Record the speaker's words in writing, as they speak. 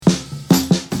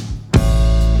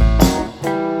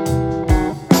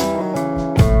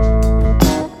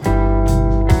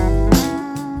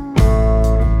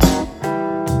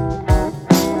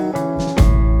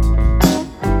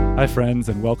friends,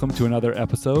 and welcome to another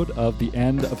episode of the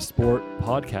End of Sport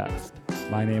podcast.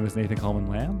 My name is Nathan Coleman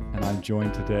Lamb, and I'm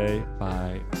joined today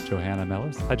by Johanna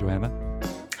Mellis. Hi, Johanna.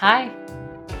 Hi.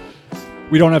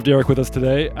 We don't have Derek with us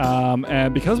today,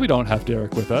 and because we don't have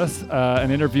Derek with us,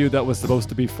 an interview that was supposed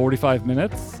to be 45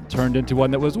 minutes turned into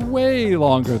one that was way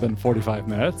longer than 45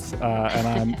 minutes,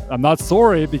 and I'm not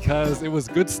sorry because it was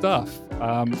good stuff.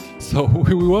 So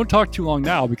we won't talk too long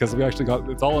now because we actually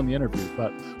it's all in the interview,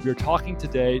 but we are talking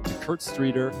today to Kurt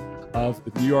Streeter of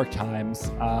the New York Times,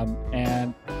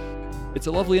 and it's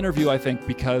a lovely interview, I think,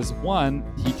 because one,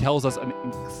 he tells us an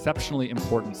exceptionally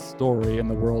important story in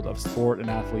the world of sport and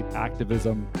athlete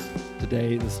activism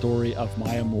today, the story of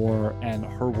Maya Moore and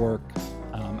her work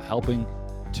helping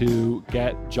to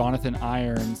get Jonathan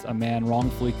Irons, a man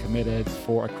wrongfully committed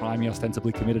for a crime he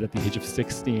ostensibly committed at the age of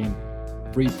 16,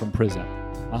 freed from prison.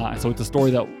 So it's a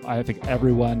story that I think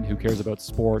everyone who cares about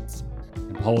sports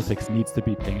and politics needs to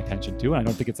be paying attention to, and I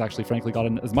don't think it's actually, frankly,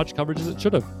 gotten as much coverage as it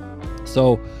should have.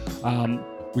 So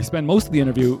we spend most of the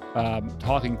interview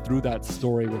talking through that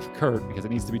story with Kurt because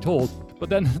it needs to be told, but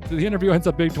then the interview ends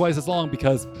up being twice as long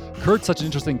because Kurt's such an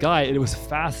interesting guy. It was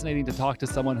fascinating to talk to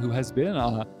someone who has been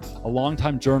a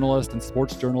longtime journalist and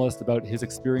sports journalist about his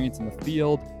experience in the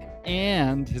field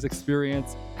and his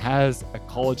experience as a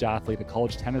college athlete, a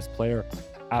college tennis player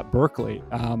at Berkeley.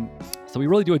 So we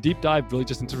really do a deep dive, really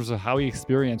just in terms of how he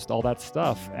experienced all that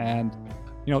stuff. And,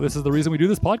 you know, this is the reason we do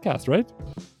this podcast, right?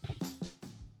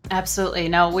 Absolutely.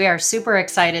 No, we are super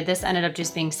excited. This ended up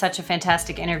just being such a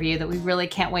fantastic interview that we really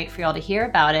can't wait for y'all to hear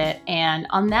about it. And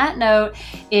on that note,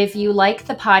 if you like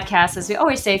the podcast, as we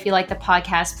always say, if you like the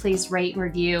podcast, please rate and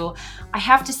review. I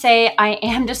have to say, I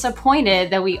am disappointed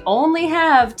that we only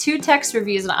have 2 text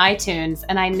reviews on iTunes.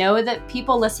 And I know that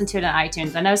people listen to it on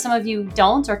iTunes. I know some of you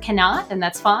don't or cannot, and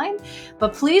that's fine.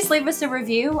 But please leave us a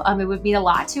review. It would mean a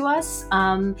lot to us.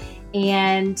 Or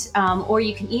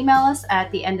you can email us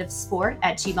at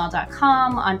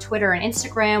theendofsport@gmail.com. On Twitter and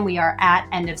Instagram, we are at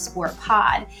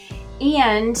endofsportpod.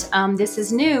 And this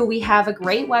is new. We have a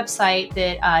great website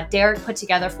that Derek put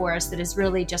together for us that is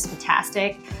really just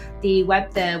fantastic. The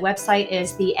website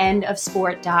is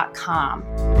theendofsport.com.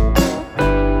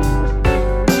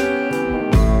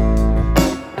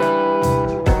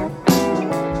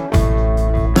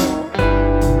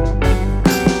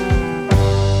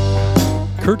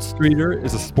 Kurt Streeter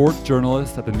is a sports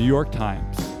journalist at the New York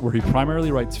Times, where he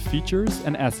primarily writes features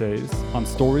and essays on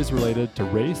stories related to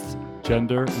race,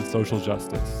 gender, and social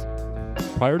justice.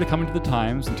 Prior to coming to the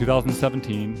Times in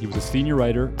 2017, he was a senior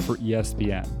writer for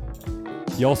ESPN.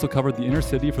 He also covered the inner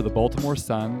city for the Baltimore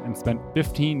Sun and spent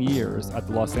 15 years at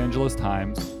the Los Angeles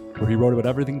Times, where he wrote about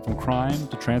everything from crime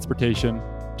to transportation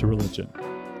to religion.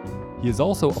 He is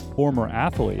also a former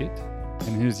athlete,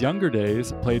 and in his younger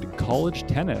days played college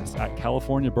tennis at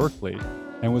California Berkeley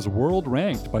and was world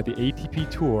ranked by the ATP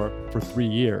Tour for 3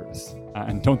 years.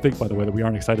 And don't think, by the way, that we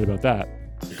aren't excited about that.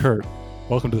 Kurt,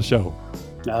 welcome to the show.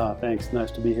 Thanks.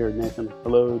 Nice to be here, Nathan.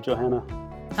 Hello, Johanna.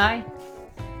 Hi.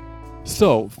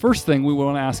 So, first thing we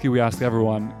want to ask you, we ask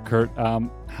everyone, Kurt,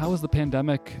 how has the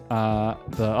pandemic, the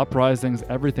uprisings,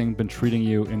 everything been treating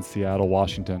you in Seattle,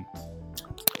 Washington?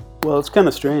 Well, it's kind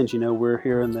of strange, we're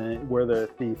here in where the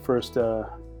first,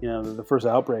 the first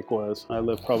outbreak was. I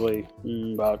live probably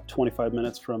about 25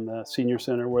 minutes from the senior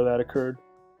center where that occurred,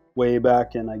 way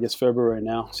back in, I guess, February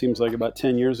now. Seems like about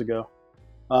 10 years ago.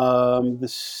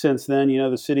 Since then,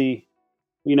 the city,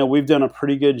 we've done a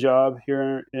pretty good job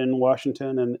here in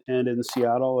Washington and in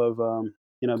Seattle of,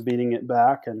 beating it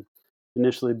back and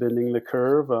initially bending the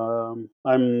curve. I'm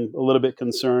a little bit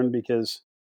concerned because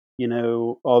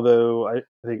although I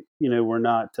think, we're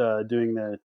not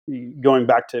we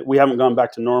haven't gone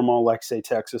back to normal like, say,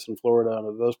 Texas and Florida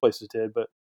and those places did, but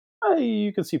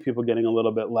you can see people getting a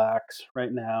little bit lax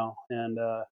right now. And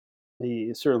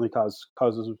it certainly causes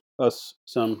us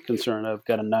some concern. I've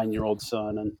got a 9-year-old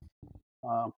son, and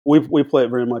we play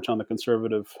it very much on the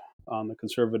conservative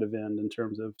end in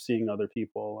terms of seeing other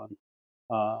people. And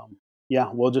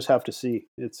we'll just have to see.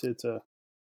 It's a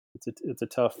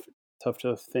tough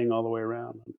thing all the way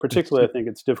around. Particularly, I think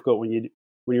it's difficult when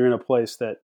you're in a place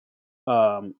that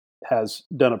has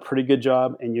done a pretty good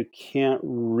job and you can't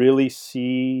really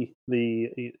see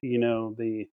the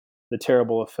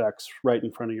terrible effects right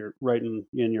in front of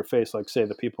in your face, like, say,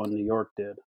 the people in New York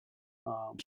did.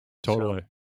 Totally.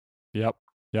 Yep.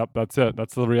 That's it.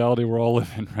 That's the reality we're all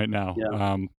living right now.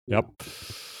 Yeah. Yep.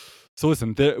 So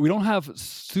listen, we don't have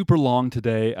super long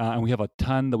today, and we have a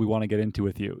ton that we want to get into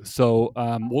with you. So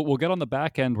we'll get on the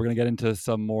back end. We're going to get into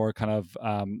some more kind of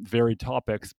varied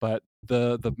topics, but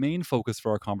the main focus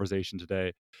for our conversation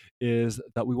today is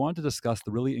that we want to discuss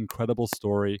the really incredible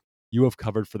story you have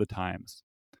covered for the Times.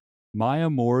 Maya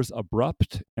Moore's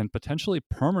abrupt and potentially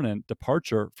permanent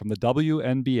departure from the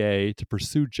WNBA to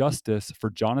pursue justice for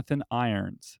Jonathan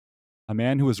Irons, a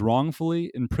man who was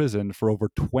wrongfully imprisoned for over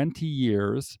 20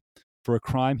 years for a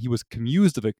crime he was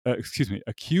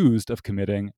accused of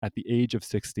committing at the age of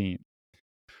 16.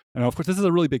 And of course, this is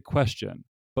a really big question,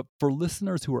 but for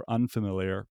listeners who are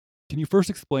unfamiliar, can you first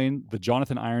explain the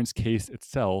Jonathan Irons case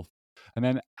itself, and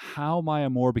then how Maya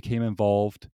Moore became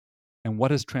involved and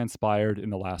what has transpired in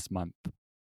the last month?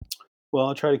 Well,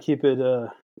 I'll try to keep it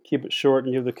short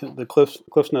and give the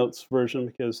Cliff Notes version,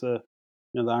 because the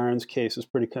Irons case is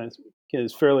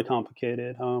fairly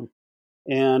complicated.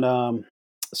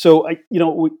 So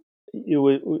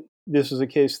this is a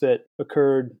case that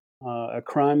occurred, a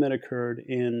crime that occurred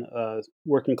in a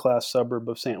working class suburb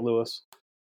of St. Louis,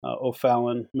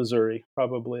 O'Fallon, Missouri,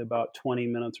 probably about 20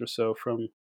 minutes or so from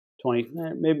 20,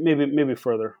 maybe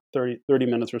further, 30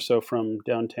 minutes or so from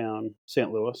downtown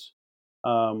St. Louis.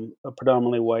 A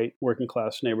predominantly white working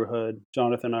class neighborhood.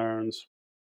 Jonathan Irons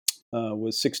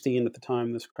was 16 at the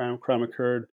time this crime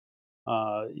occurred.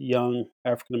 Young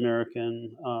African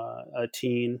American, a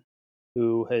teen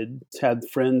who had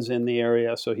friends in the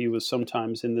area, so he was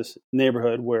sometimes in this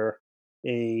neighborhood where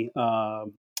a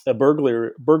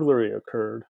burglary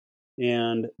occurred,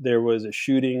 and there was a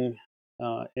shooting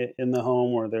in the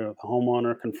home where the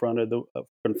homeowner confronted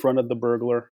the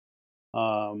burglar.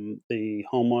 The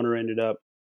homeowner ended up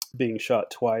being shot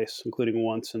twice, including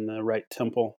once in the right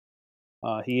temple.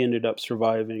 He ended up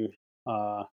surviving,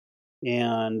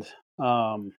 and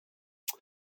about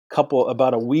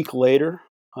a week later,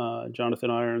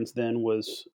 Jonathan Irons then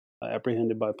was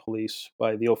apprehended by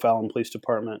the O'Fallon Police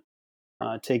Department,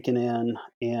 taken in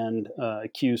and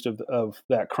accused of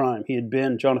that crime. He had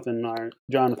been Jonathan,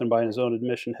 by his own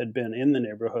admission, had been in the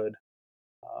neighborhood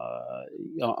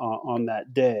on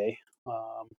that day.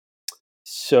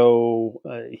 So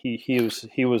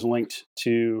he was linked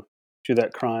to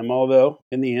that crime. Although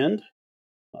in the end,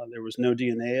 there was no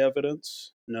DNA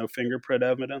evidence, no fingerprint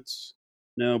evidence,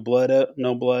 no blood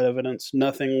evidence,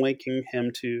 nothing linking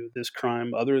him to this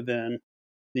crime other than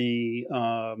the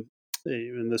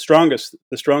strongest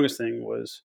thing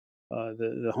was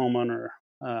the homeowner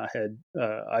had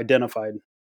identified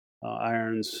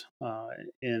Irons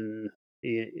in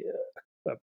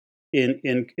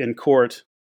court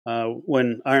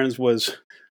when Irons was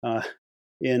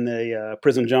in a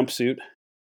prison jumpsuit,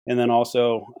 and then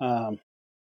also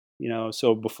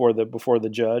so before the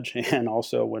judge, and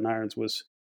also when Irons was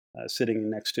sitting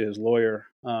next to his lawyer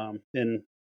in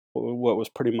what was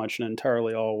pretty much an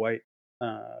entirely all white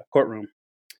courtroom.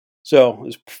 So it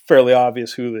was fairly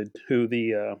obvious who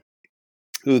the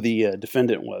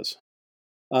defendant was.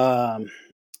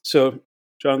 So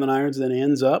Jonathan Irons then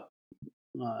ends up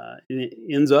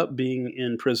being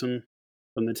in prison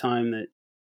from the time that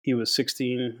he was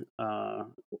 16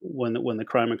 when the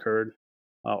crime occurred,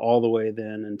 all the way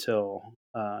then until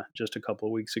just a couple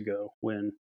of weeks ago,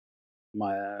 when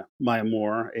Maya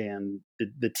Moore and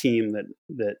the team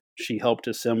that she helped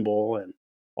assemble, and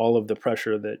all of the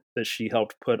pressure that she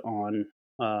helped put on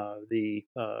the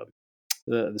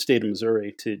state of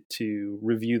Missouri to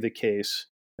review the case.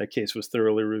 That case was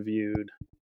thoroughly reviewed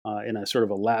in a sort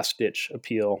of a last-ditch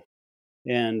appeal,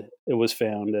 and it was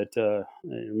found that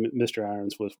Mr.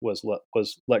 Irons was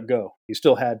let go. He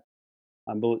still had,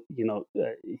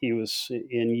 he was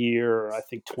in year, I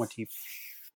think,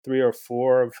 23 or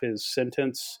 4 of his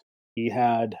sentence. He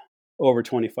had over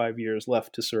 25 years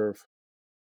left to serve.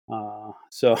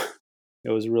 So it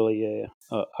was really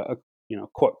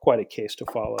quite a case to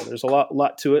follow. There's a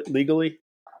lot to it legally,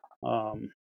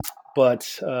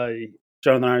 but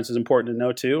Jonathan Irons is important to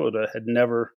know too.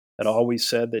 Had always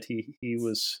said that he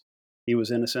was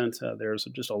innocent. There's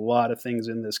just a lot of things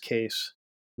in this case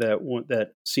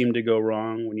that seemed to go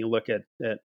wrong when you look at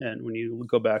and when you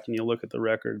go back and you look at the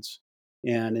records.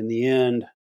 And in the end,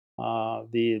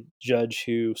 the judge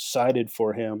who sided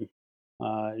for him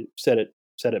said it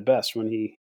best when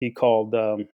he called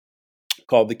the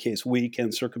case weak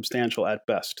and circumstantial at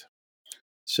best.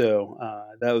 So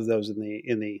that was in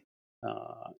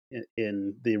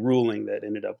the ruling that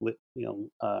ended up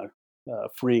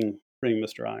freeing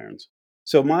Mr. Irons.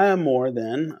 So Maya Moore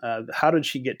then, how did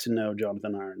she get to know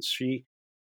Jonathan Irons?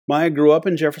 Maya grew up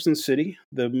in Jefferson City,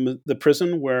 the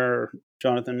prison where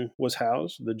Jonathan was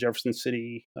housed, the Jefferson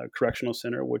City Correctional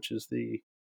Center, which is the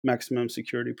maximum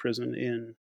security prison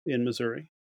in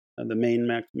Missouri, the main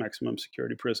maximum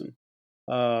security prison.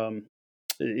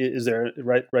 Is there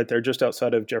right there just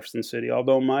outside of Jefferson City.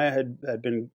 Although Maya had I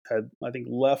think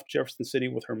left Jefferson City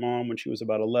with her mom when she was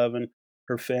about 11,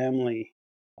 her family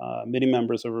Many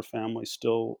members of her family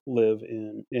still live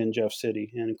in Jeff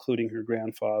City, and including her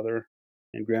grandfather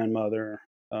and grandmother,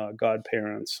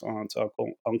 godparents, aunts,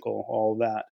 uncle, all of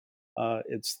that.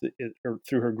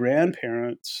 Through her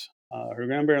grandparents. Her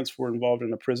grandparents were involved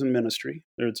in a prison ministry.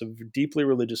 It's a deeply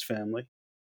religious family,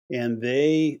 and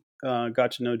they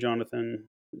got to know Jonathan,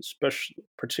 especially,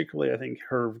 particularly, I think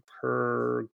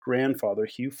her grandfather,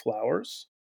 Hugh Flowers,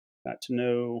 got to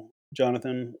know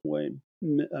Jonathan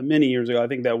many years ago. I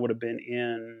think that would have been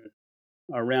in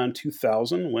around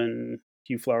 2000 when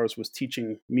Hugh Flowers was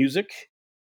teaching music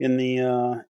in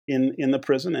the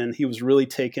prison, and he was really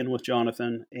taken with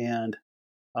Jonathan, and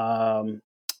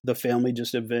the family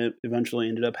just eventually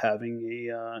ended up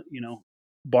having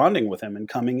bonding with him and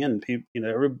coming in.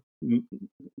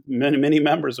 Many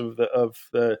members of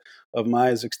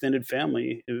Maya's extended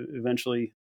family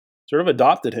eventually sort of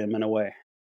adopted him in a way.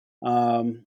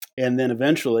 And then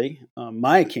eventually,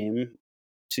 Maya came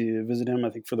to visit him, I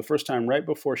think, for the first time right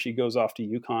before she goes off to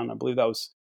UConn. I believe that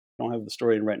was, I don't have the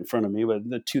story right in front of me, but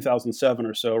the 2007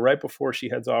 or so, right before she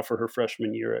heads off for her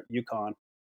freshman year at UConn,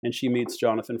 and she meets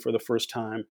Jonathan for the first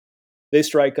time. They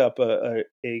strike up a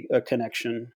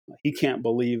connection. He can't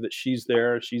believe that she's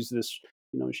there. She's this,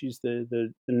 she's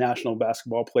the National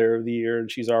Basketball Player of the Year,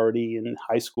 and she's already in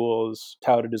high school, is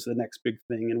touted as the next big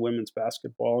thing in women's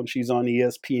basketball, and she's on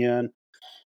ESPN.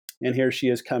 And here she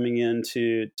is coming in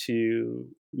to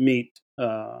meet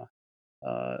an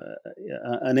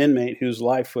inmate whose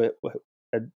life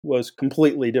was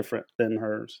completely different than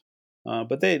hers.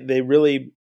 But they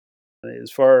really,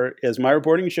 as far as my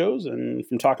reporting shows, and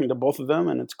from talking to both of them,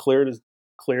 and it's clear as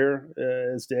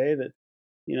day that,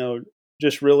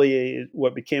 just really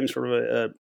what became sort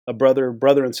of a brother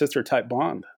and sister type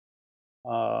bond.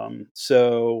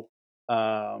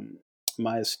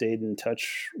 Maya stayed in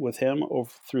touch with him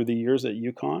through the years at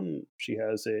UConn. She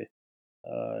has an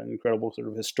incredible sort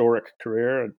of historic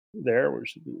career there, where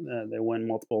they win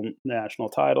multiple national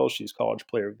titles. She's College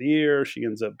Player of the Year. She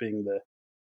ends up being the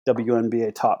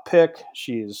WNBA top pick.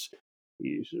 She's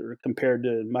sort of compared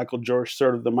to Michael Jordan,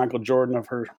 sort of the Michael Jordan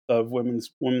of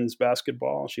women's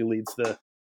basketball. She leads the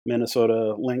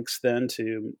Minnesota Lynx then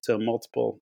to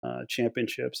multiple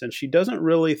championships, and she doesn't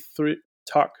really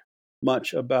talk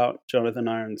much about Jonathan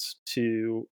Irons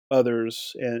to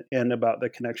others and about the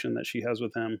connection that she has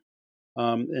with him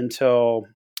until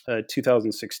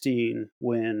 2016,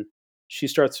 when she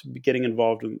starts getting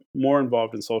more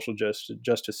involved in social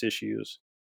justice issues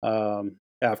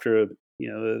after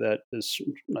that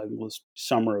was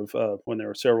summer of when there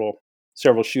were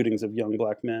several shootings of young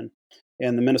black men,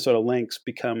 and the Minnesota Lynx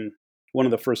become one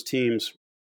of the first teams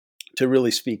to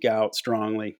really speak out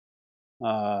strongly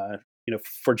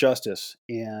for justice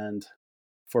and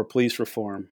for police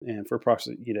reform and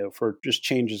for just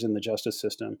changes in the justice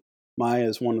system. Maya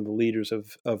is one of the leaders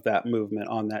of that movement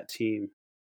on that team.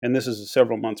 And this is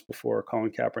several months before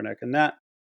Colin Kaepernick. And that,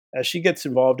 as she gets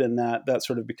involved in that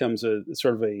sort of becomes an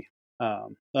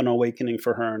awakening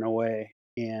for her in a way.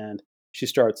 And she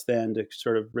starts then to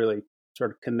sort of really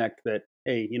sort of connect that,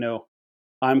 hey,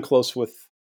 I'm close with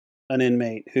an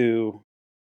inmate who,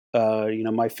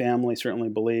 my family certainly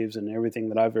believes, and everything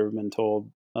that I've ever been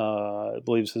told,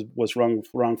 believes was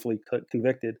wrongfully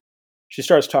convicted. She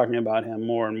starts talking about him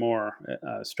more and more,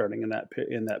 starting in that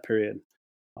period,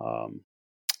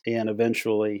 and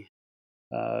eventually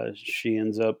she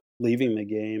ends up leaving the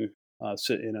game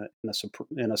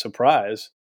in a surprise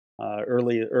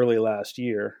early last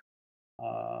year,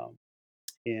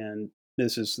 and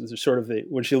this is sort of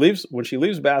when she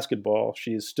leaves basketball,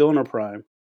 she's still in her prime.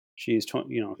 She's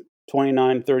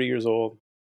 29, 30 years old.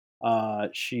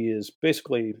 She is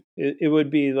basically, it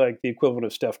would be like the equivalent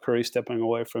of Steph Curry stepping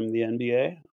away from the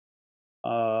NBA.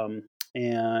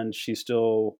 And she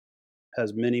still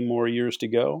has many more years to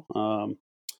go.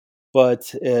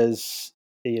 But as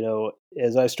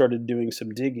I started doing some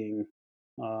digging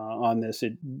on this,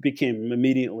 it became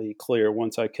immediately clear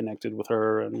once I connected with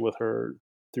her and with her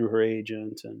through her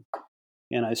agent,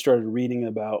 and I started reading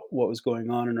about what was going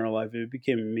on in her life. It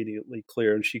became immediately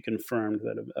clear, and she confirmed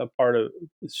that a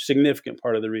significant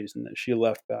part of the reason that she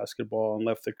left basketball and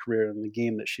left the career and the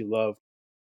game that she loved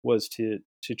was to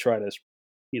try to,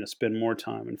 spend more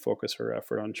time and focus her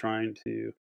effort on trying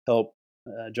to help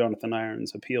Jonathan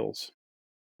Irons' appeals.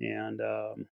 And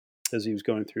as he was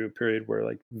going through a period where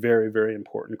like very, very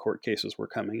important court cases were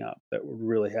coming up that would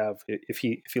really have, if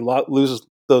he loses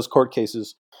those court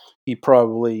cases, he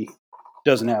probably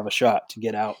doesn't have a shot to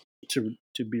get out to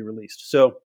be released.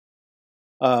 So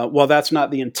while that's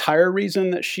not the entire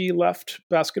reason that she left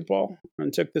basketball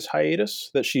and took this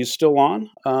hiatus that she's still on,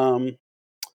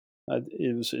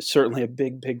 It was certainly a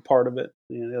big part of it.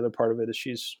 The other part of it is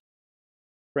she's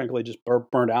frankly just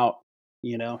burnt out.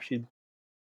 She,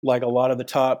 like a lot of the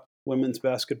top women's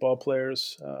basketball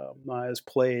players, Maya's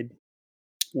played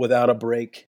without a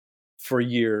break for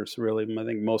years. Really, I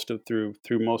think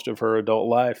through most of her adult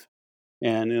life.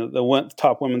 And the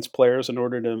top women's players, in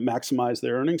order to maximize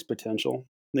their earnings potential,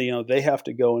 they have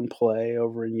to go and play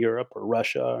over in Europe or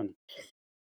Russia and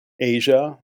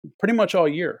Asia pretty much all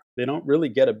year. They don't really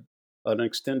get an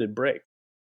extended break.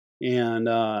 And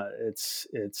I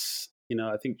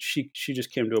think she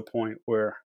just came to a point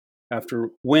where, after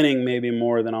winning maybe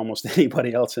more than almost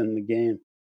anybody else in the game,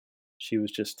 she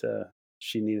was just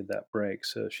she needed that break.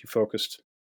 So she focused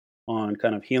on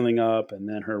kind of healing up, and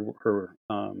then her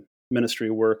ministry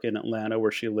work in Atlanta,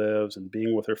 where she lives, and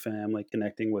being with her family,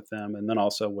 connecting with them, and then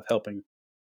also with helping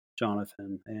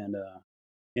Jonathan, and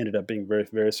ended up being very,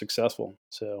 very successful.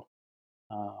 So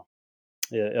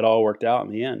it all worked out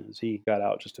in the end, as he got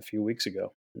out just a few weeks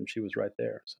ago, and she was right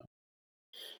there. So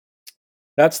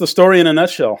that's the story in a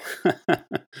nutshell.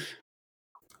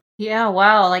 Yeah,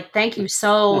 wow. Like, thank you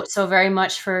so very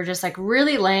much for just like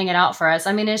really laying it out for us.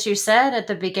 I mean, as you said at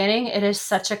the beginning, it is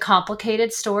such a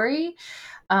complicated story,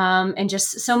 and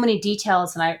just so many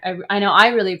details. And I know I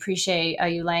really appreciate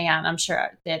you laying out, and I'm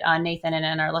sure that Nathan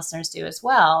and our listeners do as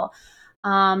well.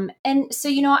 And so,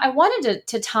 I wanted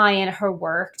to tie in her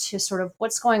work to sort of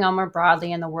what's going on more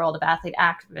broadly in the world of athlete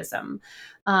activism,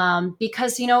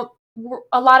 because,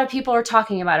 a lot of people are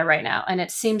talking about it right now, and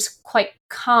it seems quite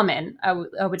common,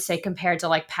 I would say, compared to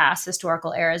like past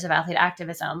historical eras of athlete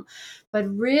activism.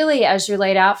 But really, as you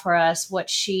laid out for us, what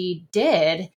she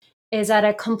did is at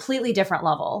a completely different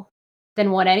level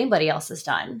than what anybody else has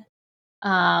done,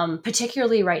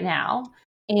 particularly right now.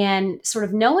 And sort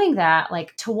of knowing that,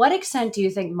 like, to what extent do you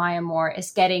think Maya Moore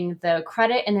is getting the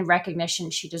credit and the recognition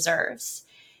she deserves?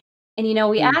 And,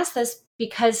 we ask this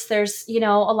because there's, a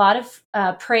lot of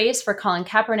praise for Colin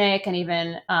Kaepernick and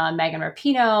even Megan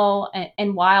Rapinoe.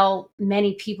 And while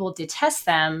many people detest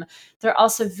them, they're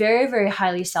also very, very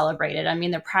highly celebrated. I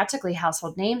mean, they're practically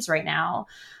household names right now.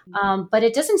 But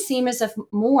it doesn't seem as if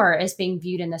Moore is being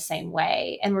viewed in the same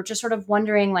way. And we're just sort of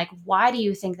wondering, like, why do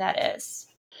you think that is?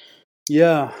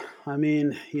 Yeah, I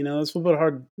mean, it's a little bit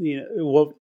hard.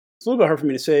 Well, it's a little bit hard for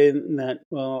me to say that.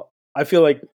 Well, I feel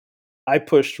like I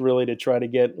pushed really to try to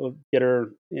get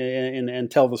her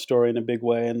and tell the story in a big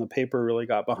way, and the paper really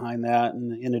got behind that,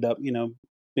 and ended up,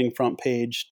 being front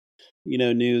page,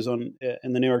 news in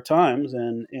the New York Times,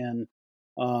 and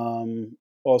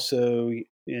also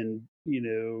in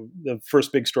the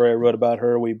first big story I wrote about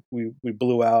her, we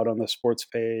blew out on the sports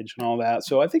page and all that.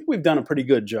 So I think we've done a pretty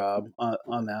good job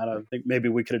on that. I think maybe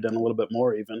we could have done a little bit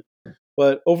more even,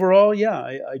 but overall, yeah,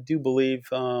 I do believe.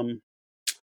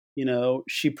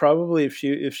 She probably,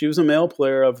 if she was a male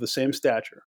player of the same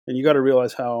stature, and you got to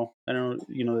realize how, I don't,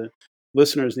 the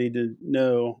listeners need to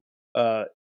know her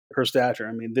stature.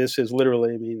 I mean, this is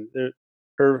literally,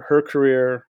 her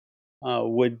career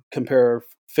would compare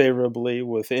favorably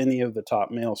with any of the top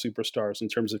male superstars in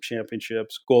terms of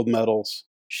championships, gold medals.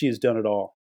 She's done it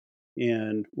all,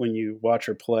 and when you watch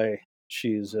her play,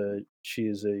 she's a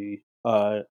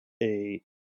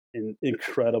an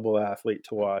incredible athlete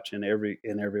to watch in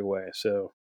every way.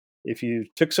 So if you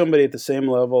took somebody at the same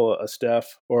level, a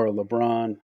Steph or a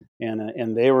LeBron,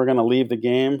 and they were going to leave the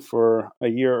game for a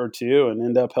year or two and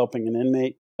end up helping an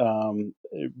inmate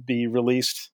be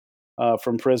released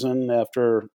from prison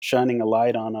after shining a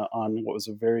light on what was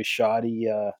a very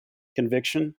shoddy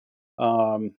conviction,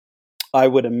 I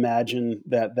would imagine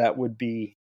that would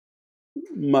be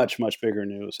much bigger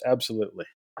news. Absolutely,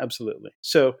 absolutely.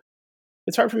 So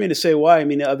it's hard for me to say why. I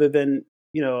mean, other than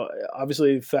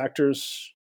obviously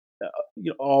factors.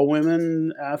 All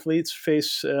women athletes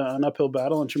face an uphill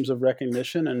battle in terms of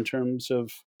recognition, in terms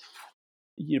of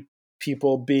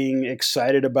people being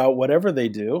excited about whatever they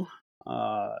do,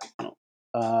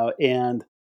 and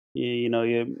we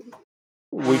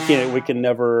can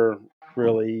never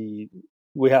really.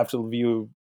 We have to view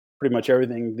pretty much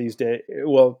everything these days.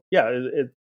 Well, yeah,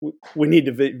 we need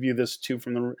to view this too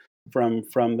from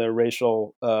the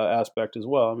racial aspect as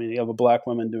well. I mean, you have a black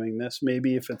woman doing this.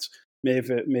 Maybe if it's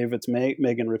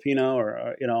Megan Rapinoe,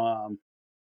 or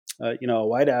a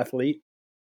white athlete,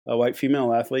 a white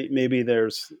female athlete, maybe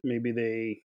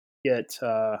they get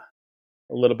a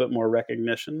little bit more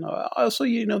recognition. Also,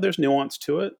 there's nuance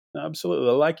to it. Absolutely,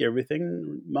 I like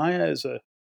everything. Maya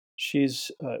she's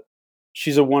a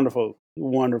wonderful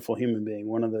human being.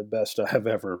 One of the best I've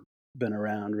ever been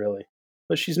around, really.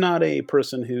 But she's not a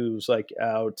person who's like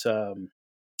out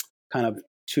kind of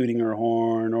tooting her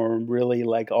horn, or really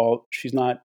like all. She's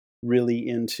not really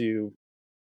into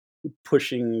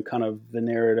pushing kind of the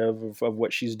narrative of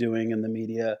what she's doing in the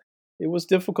media. It was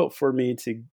difficult for me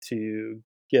to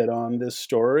get on this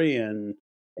story and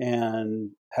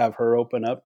have her open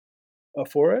up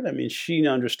for it. I mean, she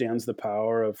understands the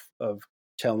power of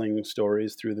telling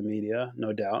stories through the media,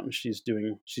 no doubt, and she's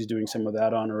doing some of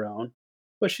that on her own.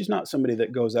 But she's not somebody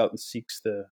that goes out and seeks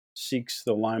the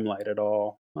limelight at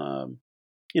all. And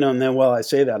then while I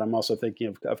say that, I'm also thinking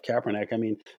of Kaepernick. I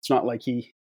mean, it's not like you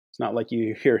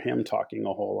hear him talking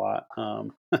a whole lot.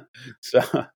 So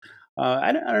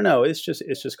I don't know. It's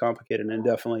just complicated, and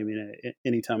definitely, I mean,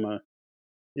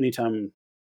 anytime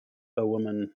a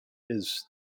woman is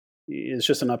it's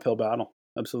just an uphill battle,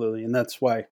 absolutely, and that's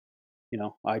why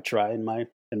I try in my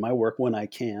work when I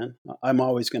can. I'm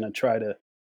always going to try to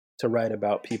write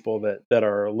about people that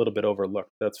are a little bit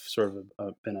overlooked. That's sort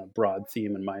of been a broad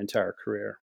theme in my entire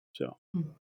career. So.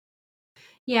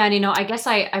 Yeah, and I guess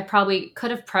I probably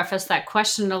could have prefaced that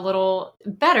question a little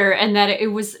better, and that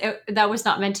that was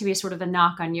not meant to be sort of a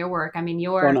knock on your work. I mean,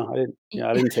 Oh no, I didn't. Yeah,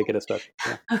 I didn't take it as such.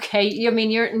 Yeah. okay. I mean,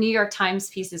 your New York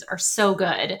Times pieces are so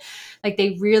good. Like,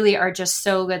 they really are just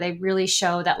so good. They really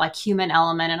show that, like, human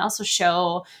element, and also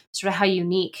show sort of how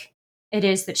unique it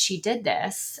is that she did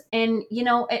this. And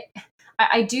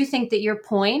I do think that your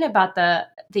point about that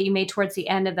you made towards the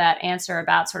end of that answer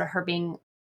about sort of her being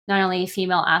not only a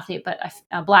female athlete, but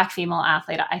a Black female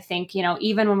athlete. I think,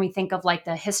 even when we think of, like,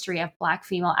 the history of Black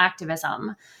female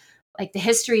activism, like, the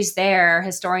history's there,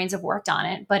 historians have worked on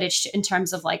it, but it's in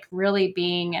terms of, like, really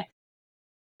being,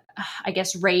 I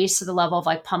guess, raised to the level of,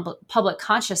 like, public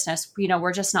consciousness,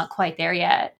 we're just not quite there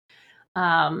yet.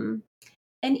 Um,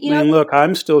 and, I mean, look,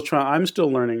 I'm still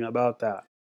learning about that.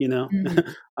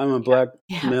 Mhm. I'm a Black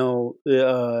Yeah. male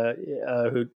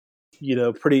who,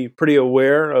 pretty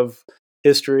aware of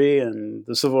history and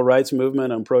the civil rights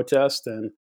movement and protest,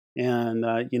 and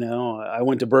I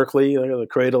went to Berkeley, the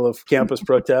cradle of campus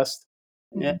protest,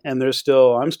 Mhm. and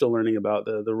I'm still learning about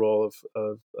the role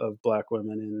of Black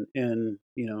women in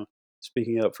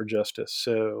speaking up for justice.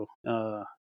 So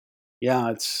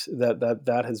yeah, it's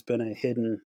that has been a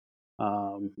hidden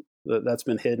that's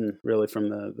been hidden really from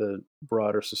the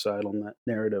broader societal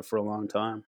narrative for a long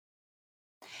time.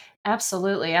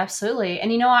 Absolutely, absolutely.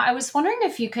 And I was wondering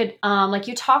if you could, like,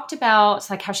 you talked about,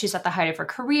 like, how she's at the height of her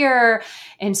career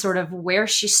and sort of where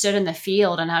she stood in the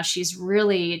field, and how she's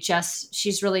really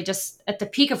just at the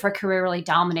peak of her career, really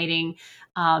dominating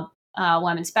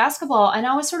women's basketball. And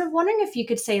I was sort of wondering if you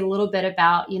could say a little bit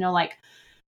about, like,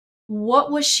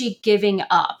 what was she giving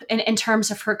up in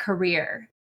terms of her career,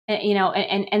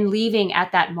 and leaving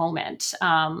at that moment.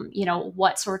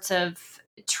 What sorts of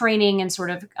training and sort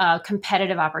of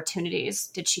competitive opportunities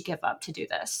did she give up to do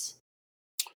this?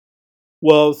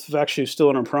 Well, the fact she's still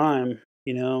in her prime,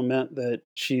 meant that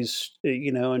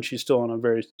and she's still on a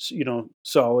very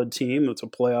solid team. It's a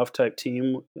playoff type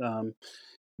team, that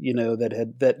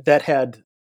had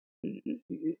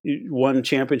won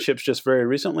championships just very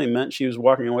recently. Meant she was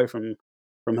walking away from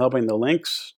helping the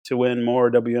Lynx to win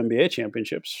more WNBA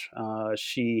championships.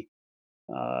 She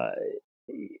uh,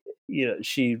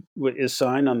 is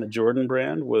signed on the Jordan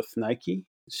brand with Nike,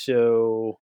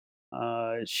 so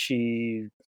she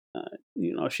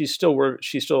she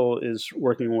still is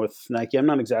working with Nike. I'm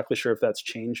not exactly sure if that's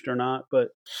changed or not, but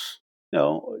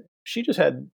she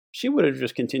would have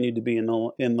just continued to be in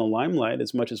the limelight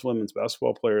as much as women's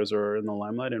basketball players are in the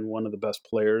limelight, and one of the best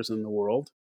players in the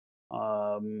world.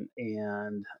 And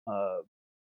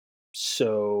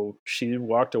So she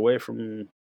walked away from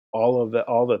all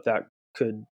that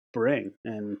could bring,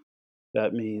 and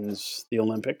that means the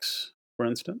Olympics, for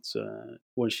instance.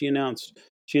 When she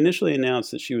initially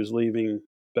announced that she was leaving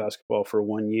basketball for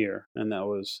 1 year, and that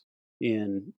was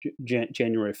in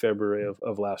January, February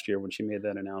of last year when she made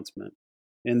that announcement.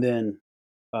 And then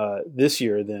this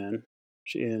year, then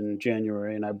in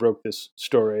January, and I broke this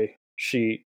story,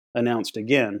 she announced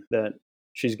again that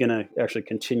she's going to actually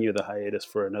continue the hiatus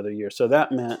for another year. So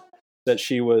that meant that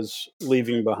she was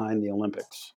leaving behind the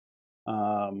Olympics.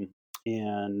 And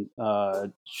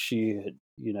she had,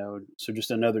 so just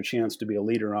another chance to be a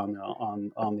leader on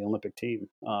the Olympic team.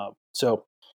 So,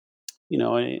 you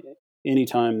know,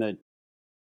 anytime that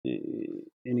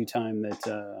anytime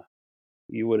that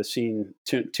you would have seen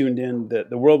tuned in, that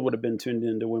the world would have been tuned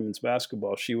into women's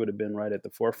basketball, she would have been right at the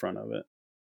forefront of it.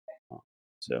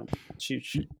 So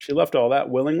she left all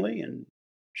that willingly, and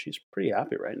she's pretty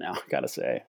happy right now, I gotta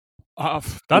say.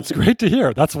 That's great to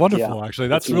hear. That's Yeah, wonderful,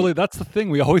 actually. it's neat. That's the thing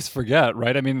we always forget,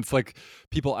 right? I mean, it's like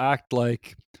people act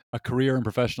like a career in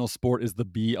professional sport is the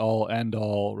be all end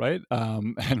all, right?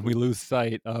 And we lose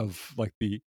sight of, like,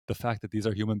 the the fact that these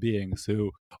are human beings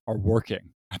who are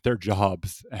working at their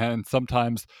jobs. And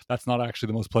sometimes that's not actually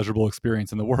the most pleasurable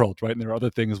experience in the world, right? And there are other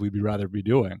things we'd rather be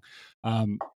doing.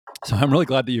 So I'm really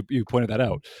glad that you pointed that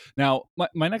out. Now,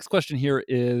 my next question here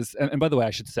is, and by the way,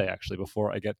 I should say actually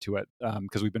before I get to it,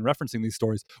 because we've been referencing these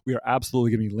stories, we are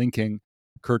absolutely going to be linking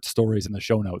Kurt's stories in the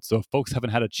show notes. So if folks haven't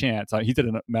had a chance, he did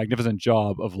a magnificent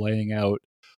job of laying out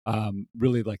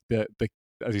really like the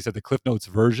as you said, the Cliff Notes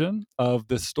version of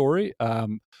this story.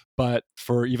 But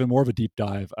for even more of a deep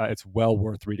dive, it's well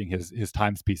worth reading his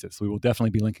Times pieces. So we will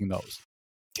definitely be linking those.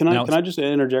 Can I just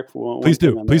interject for one please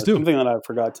thing do. on Please that? do. Something that I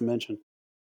forgot to mention.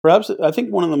 Perhaps I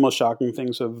think one of the most shocking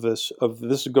things of this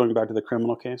is going back to the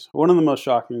criminal case. One of the most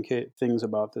shocking things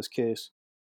about this case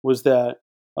was that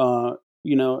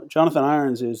Jonathan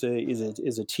Irons is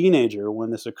a teenager when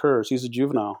this occurs. He's a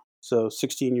juvenile, so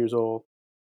 16 years old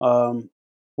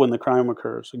when the crime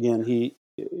occurs. Again, he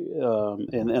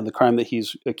and the crime that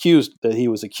he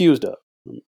was accused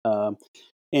of,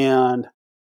 and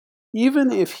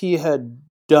even if he had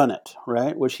done it,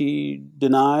 right, which he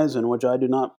denies and which I do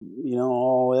not,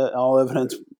 all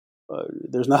evidence,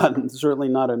 there's certainly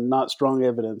not strong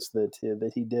evidence that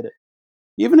he did it.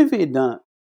 Even if he had done it,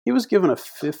 he was given a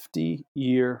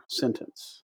 50-year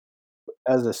sentence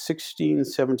as a 16,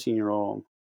 17-year-old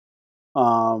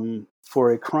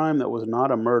for a crime that was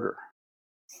not a murder.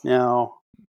 Now,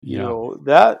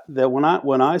 that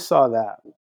when I saw that,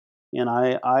 and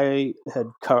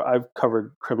I've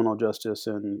covered criminal justice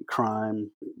and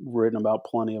crime, written about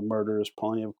plenty of murders,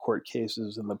 plenty of court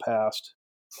cases in the past,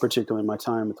 particularly my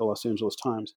time at the Los Angeles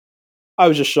Times. I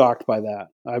was just shocked by that.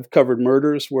 I've covered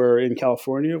murders in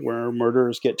California where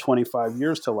murderers get 25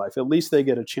 years to life. At least they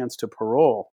get a chance to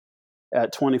parole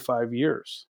at 25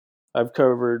 years. I've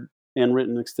covered and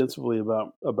written extensively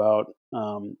about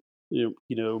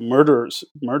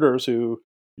murderers who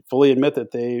fully admit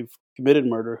that they've committed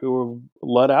murder, who were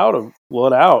let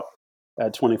out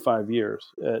at 25 years,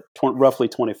 at roughly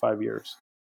 25 years,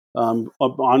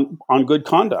 on good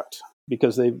conduct,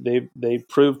 because they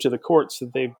proved to the courts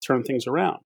that they've turned things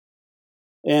around.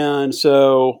 And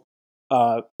so,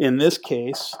 in this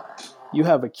case, you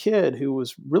have a kid who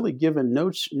was really given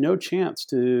no chance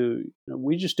to.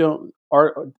 We just don't.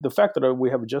 The fact that we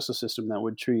have a justice system that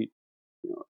would treat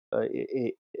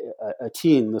a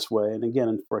teen this way, and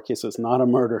again, for a case that's not a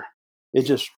murder, it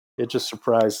just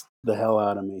surprised the hell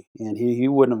out of me. And he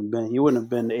wouldn't have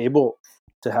been able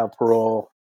to have parole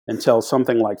until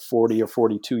something like 40 or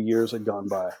 42 years had gone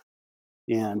by.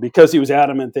 And because he was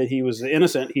adamant that he was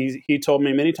innocent, he told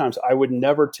me many times, I would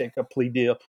never take a plea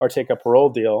deal or take a parole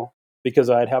deal because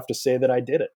I'd have to say that I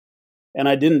did it, and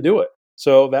I didn't do it.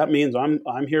 So that means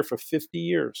I'm here for 50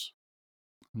 years.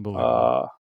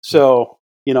 So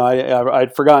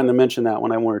I'd forgotten to mention that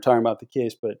when we were talking about the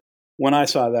case, but when I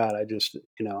saw that, I just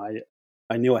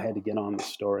I knew I had to get on the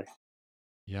story.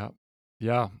 Yeah.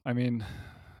 I mean,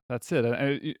 that's it.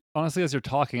 And honestly, as you're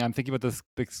talking, I'm thinking about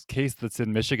this case that's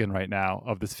in Michigan right now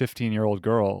of this 15-year-old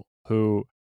girl who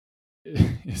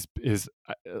is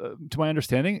to my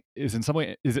understanding, is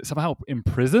it somehow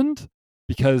imprisoned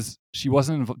because she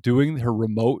wasn't doing her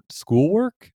remote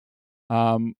schoolwork.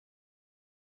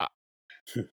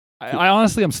 I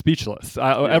honestly am speechless.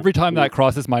 Every time that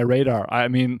crosses my radar, I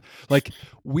mean, like,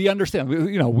 we understand,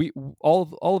 we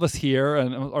all of us here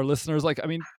and our listeners, like, I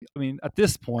mean, at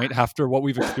this point, after what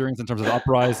we've experienced in terms of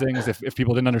uprisings, if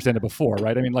people didn't understand it before,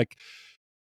 right? I mean, like,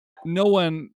 no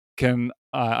one can,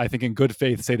 I think, in good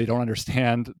faith, say they don't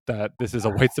understand that this is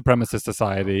a white supremacist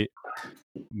society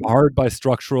marred by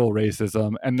structural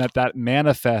racism, and that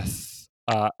manifests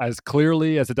as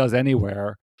clearly as it does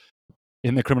anywhere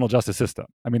in the criminal justice system.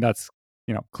 I mean, that's,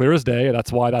 clear as day.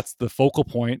 That's why that's the focal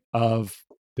point of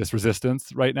this resistance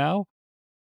right now.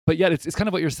 But yet it's kind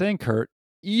of what you're saying, Kurt.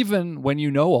 Even when you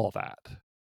know all that,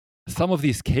 some of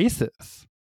these cases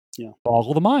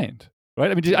boggle the mind,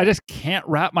 right? I mean, I just can't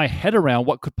wrap my head around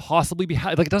what could possibly be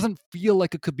like. It doesn't feel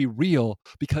like it could be real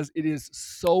because it is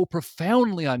so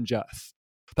profoundly unjust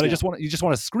that you just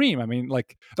want to scream. I mean,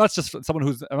 like, that's just someone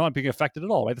who's not being affected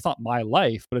at all, right? It's not my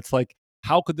life, but it's like,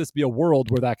 how could this be a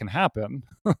world where that can happen?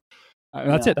 And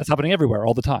that's it. That's happening everywhere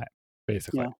all the time,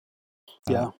 basically.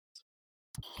 Yeah.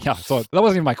 So that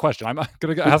wasn't even my question. I'm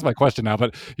going to ask my question now,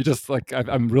 but you just, like, I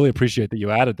really appreciate that you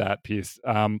added that piece.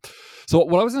 So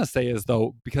what I was going to say is,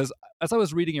 though, because as I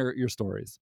was reading your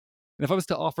stories, and if I was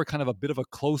to offer kind of a bit of a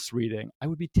close reading, I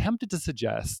would be tempted to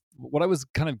suggest what I was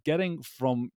kind of getting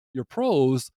from your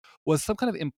prose was some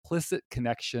kind of implicit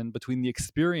connection between the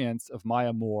experience of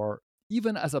Maya Moore,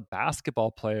 even as a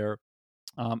basketball player,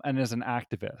 and as an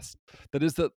activist. That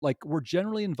is that, like, we're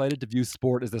generally invited to view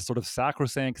sport as this sort of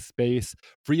sacrosanct space,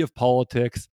 free of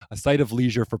politics, a site of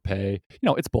leisure for pay.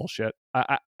 It's bullshit.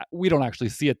 We don't actually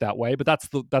see it that way, but that's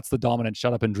the dominant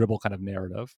shut up and dribble kind of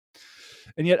narrative.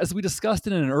 And yet, as we discussed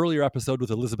in an earlier episode with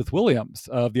Elizabeth Williams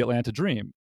of the Atlanta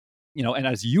Dream, and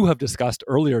as you have discussed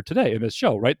earlier today in this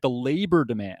show, right, the labor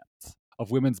demands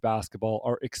of women's basketball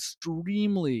are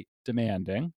extremely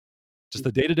demanding, just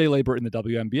the day-to-day labor in the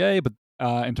WNBA, but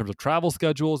in terms of travel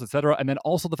schedules, et cetera. And then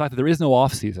also the fact that there is no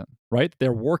off season, right?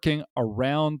 They're working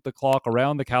around the clock,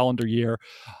 around the calendar year.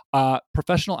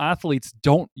 Professional athletes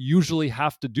don't usually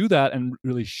have to do that and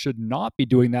really should not be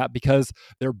doing that because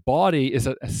their body is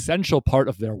an essential part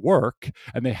of their work,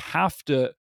 and they have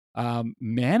to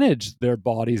manage their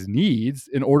body's needs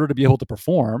in order to be able to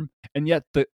perform. And yet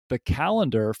the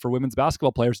calendar for women's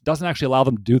basketball players doesn't actually allow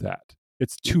them to do that.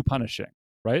 It's too punishing,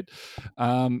 right?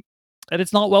 And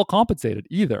it's not well compensated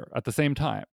either at the same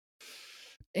time.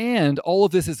 And all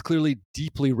of this is clearly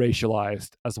deeply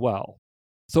racialized as well.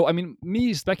 So, I mean,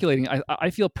 me speculating, I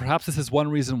feel perhaps this is one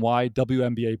reason why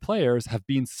WNBA players have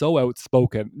been so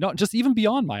outspoken, not just even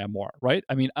beyond Maya Moore, right?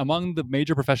 I mean, among the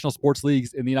major professional sports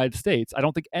leagues in the United States, I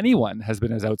don't think anyone has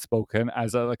been as outspoken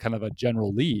as a kind of a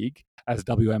general league as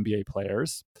WNBA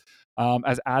players.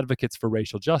 As advocates for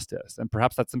racial justice. And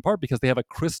perhaps that's in part because they have a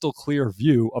crystal clear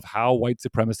view of how white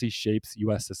supremacy shapes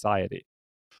US society.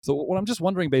 So what I'm just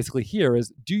wondering basically here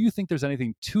is, do you think there's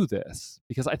anything to this?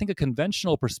 Because I think a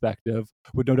conventional perspective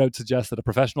would no doubt suggest that a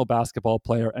professional basketball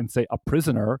player and, say, a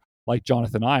prisoner like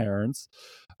Jonathan Irons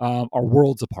are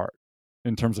worlds apart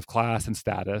in terms of class and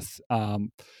status.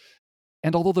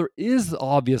 And although there is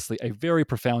obviously a very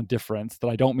profound difference that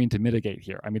I don't mean to mitigate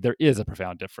here, I mean, there is a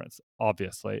profound difference,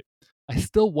 obviously, I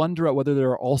still wonder at whether there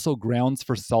are also grounds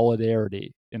for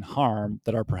solidarity in harm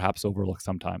that are perhaps overlooked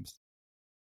sometimes.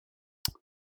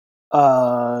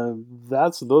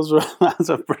 That's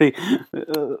a pretty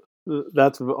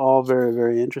that's all very,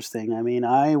 very interesting. I mean,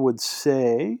 I would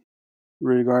say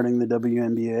regarding the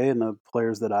WNBA and the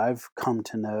players that I've come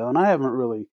to know, and I haven't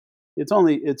really.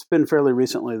 It's been fairly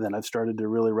recently that I've started to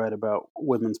really write about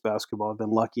women's basketball. I've been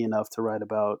lucky enough to write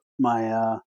about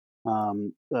Maya,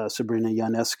 Sabrina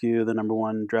Ionescu, the number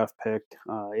one draft pick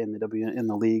in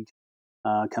the league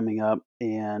coming up,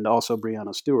 and also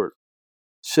Breanna Stewart.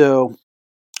 So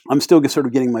I'm still sort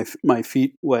of getting my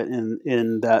feet wet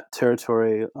in that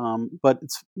territory, but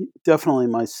it's definitely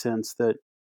my sense that,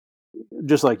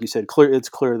 just like you said, it's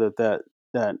clear that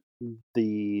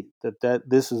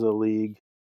this is a league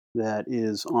that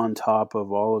is on top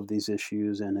of all of these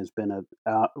issues and has been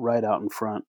right out in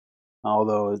front,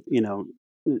 although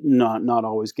not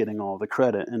always getting all the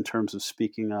credit in terms of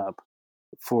speaking up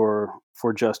for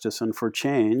justice and for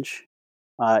change.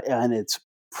 And it's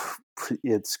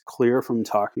clear from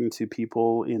talking to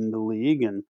people in the league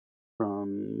and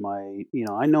from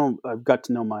I've got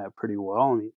to know Maya pretty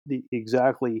well. I mean,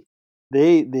 exactly.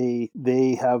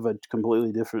 They have a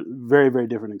completely different, very, very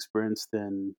different experience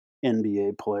than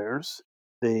NBA players.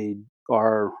 They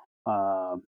are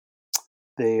uh,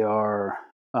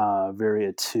 very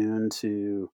attuned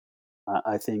to,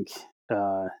 I think,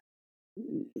 uh,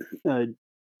 uh,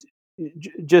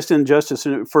 just injustice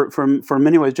for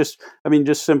many ways. Just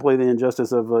simply the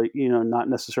injustice of not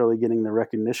necessarily getting the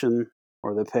recognition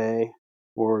or the pay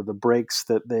or the breaks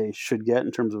that they should get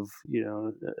in terms of,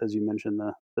 as you mentioned,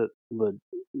 the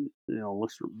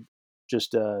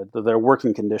just their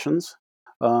working conditions.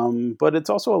 But it's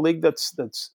also a league that's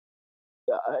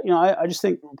I just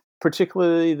think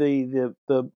particularly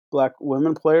the black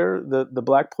women the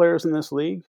black players in this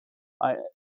league, I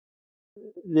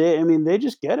they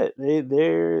just get it. They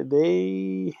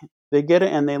get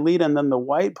it and they lead. And then the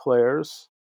white players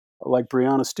like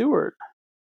Breanna Stewart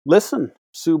listen,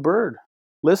 Sue Bird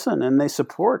listen, and they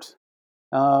support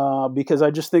because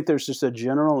I just think there's just a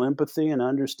general empathy and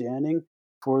understanding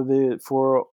for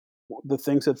the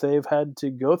things that they've had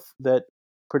to that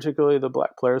particularly the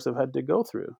black players have had to go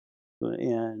through.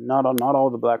 And not all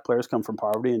the black players come from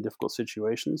poverty and difficult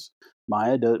situations.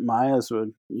 Maya is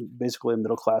basically a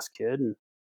middle class kid and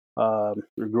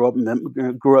grew up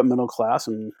middle class,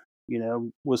 and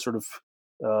was sort of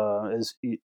as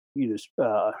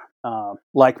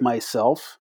like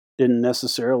myself, didn't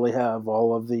necessarily have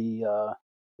all of the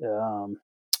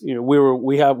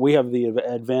we have the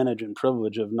advantage and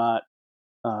privilege of not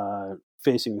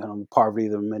facing poverty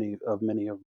that many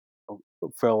of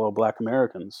fellow Black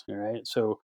Americans, right?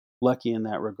 So lucky in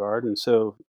that regard, and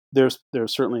so there's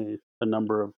certainly good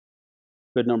number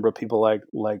of people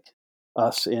like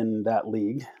us in that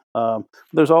league.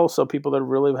 There's also people that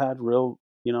really had real,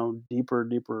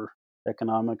 deeper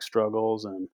economic struggles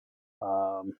and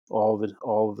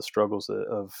all of the struggles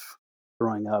of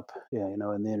growing up, yeah, in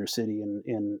the inner city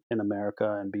in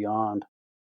America and beyond.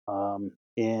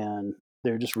 And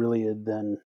they're just really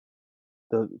then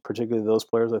particularly those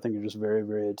players, I think, are just very,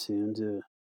 very attuned to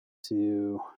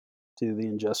to the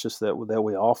injustice that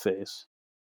we all face.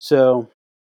 So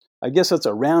I guess that's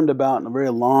a roundabout and a very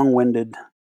long-winded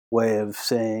way of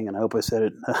saying, and I hope I said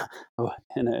it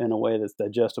in a way that's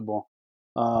digestible.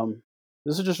 Um,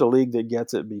 this is just a league that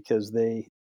gets it because they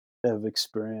have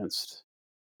experienced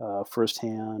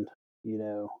firsthand, you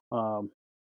know,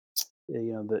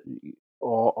 that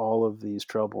all of these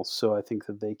troubles. So I think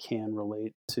that they can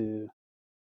relate to,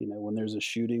 when there's a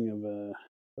shooting of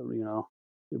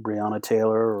Breonna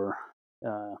Taylor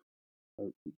uh,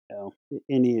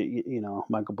 any,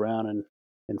 Michael Brown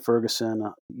and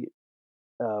Ferguson,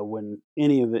 when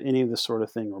any of the sort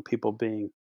of thing, or people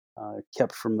being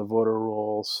kept from the voter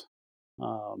rolls,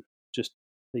 just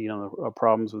the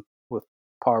problems with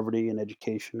poverty and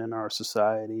education in our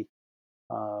society.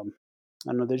 Um,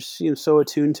 I don't know, they just seem so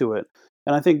attuned to it,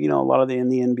 and I think a lot of in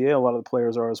the NBA, a lot of the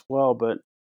players are as well, but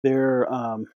they're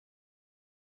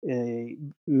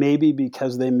maybe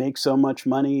because they make so much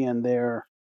money and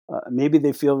maybe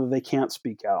they feel that they can't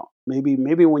speak out. Maybe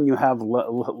when you have a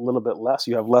little bit less,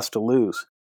 you have less to lose,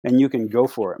 and you can go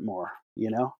for it more. You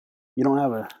don't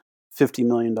have a $50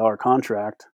 million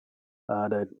contract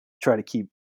to try to keep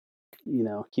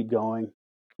going.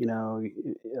 My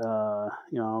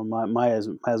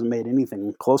hasn't made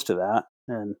anything close to that,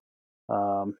 and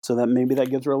so that maybe that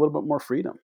gives her a little bit more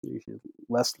freedom,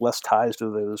 less ties to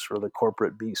those or the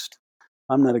corporate beast.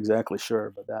 I'm not exactly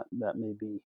sure, but that may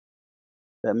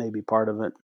be part of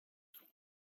it.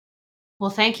 Well,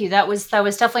 thank you. That was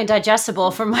definitely digestible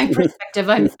from my perspective.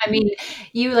 I mean,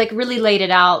 you like really laid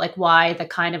it out, like why the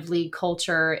kind of league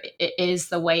culture is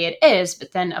the way it is,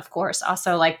 but then of course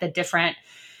also like the different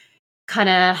kind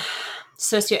of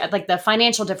like the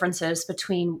financial differences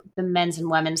between the men's and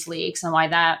women's leagues and why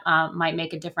that might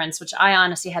make a difference, which I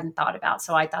honestly hadn't thought about.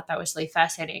 So I thought that was really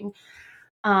fascinating.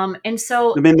 And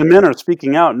so, I mean, the men are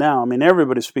speaking out now. I mean,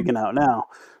 everybody's speaking out now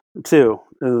too,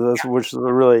 which is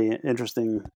a really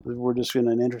interesting. We're just in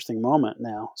an interesting moment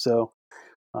now. So,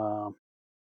 um,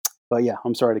 but yeah,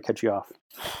 I'm sorry to cut you off.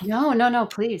 no, no, no,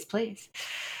 please, please.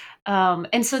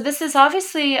 And so this is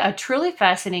obviously a truly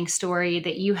fascinating story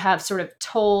that you have sort of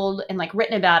told and like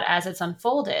written about as it's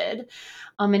unfolded.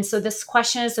 And so this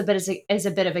question is a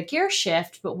bit of a gear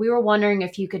shift, but we were wondering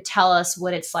if you could tell us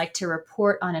what it's like to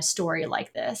report on a story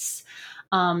like this.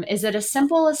 Is it as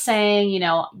simple as saying,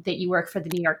 that you work for the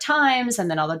New York Times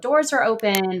and then all the doors are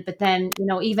open, but then,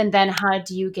 even then, how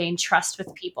do you gain trust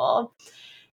with people?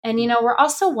 And we're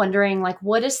also wondering like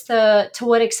to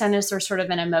what extent is there sort of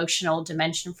an emotional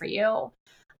dimension for you?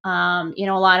 A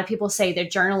lot of people say that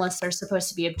journalists are supposed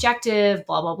to be objective,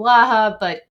 blah, blah, blah,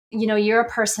 but you're a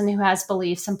person who has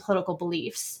beliefs and political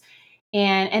beliefs.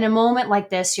 And in a moment like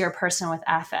this, you're a person with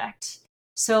affect.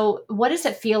 So, what does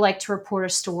it feel like to report a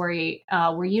story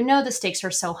where the stakes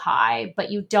are so high,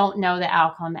 but you don't know the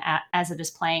outcome as it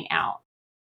is playing out?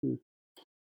 Hmm.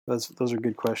 Those are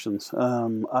good questions.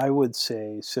 I would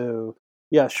say so.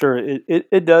 Yeah, sure.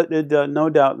 It does. No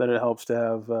doubt that it helps to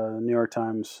have New York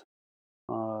Times.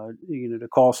 To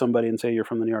call somebody and say you're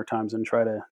from the New York Times and try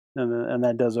to, and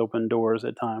that does open doors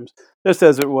at times. Just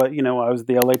as I was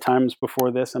the L.A. Times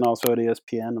before this, and also at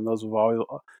ESPN, and those have always,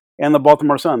 and the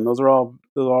Baltimore Sun. Those are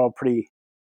all pretty,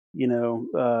 you know,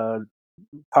 uh,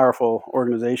 powerful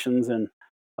organizations, and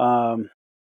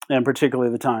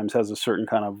particularly the Times has a certain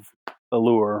kind of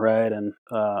allure, right, and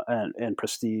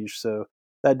prestige. So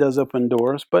that does open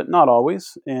doors, but not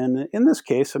always. And in this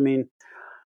case, I mean,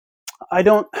 I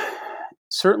don't.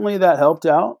 Certainly, that helped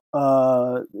out.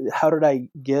 How did I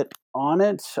get on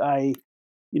it? I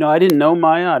didn't know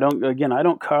Maya. I don't. Again, I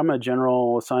don't. I'm a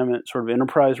general assignment sort of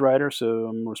enterprise writer, so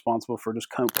I'm responsible for just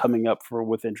coming up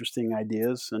with interesting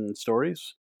ideas and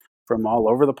stories from all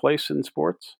over the place in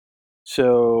sports.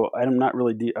 So I'm not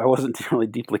really. I wasn't really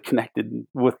deeply connected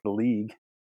with the league,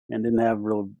 and didn't have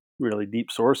really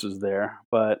deep sources there.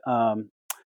 But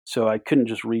so I couldn't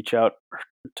just reach out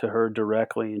to her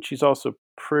directly, and she's also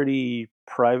pretty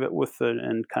private with it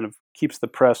and kind of keeps the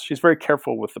press. She's very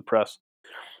careful with the press.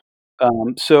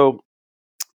 So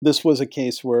this was a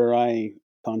case where I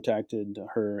contacted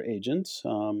her agents,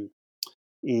 and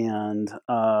then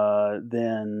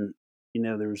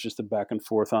there was just a back and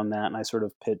forth on that, and I sort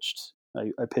of pitched.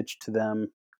 I pitched to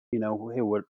them, hey,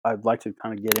 what I'd like to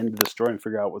kind of get into the story and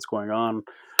figure out what's going on,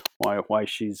 why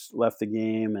she's left the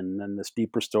game, and then this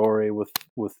deeper story with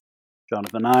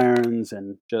Jonathan Irons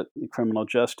and criminal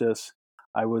justice.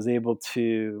 I was able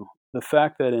to, the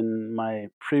fact that in my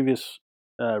previous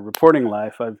reporting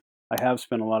life, I have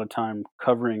spent a lot of time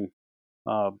covering,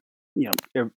 uh,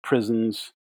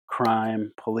 prisons,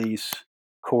 crime, police,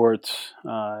 courts,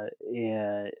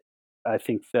 and I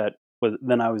think that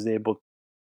then I was able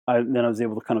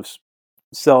to kind of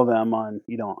sell them on,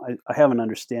 I have an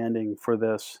understanding for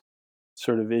this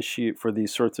sort of issue, for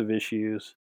these sorts of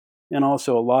issues. And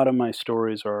also, a lot of my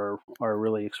stories are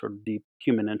really sort of deep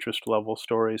human interest level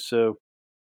stories. So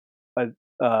I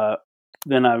uh,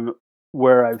 then I'm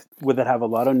where I would that have a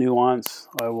lot of nuance.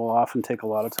 I will often take a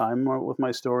lot of time with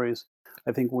my stories.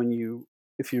 I think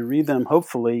if you read them,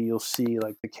 hopefully you'll see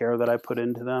like the care that I put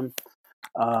into them.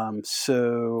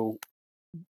 So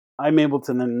I'm able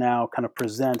to then now kind of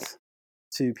present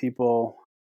to people,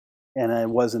 and it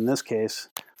was in this case,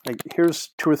 like here's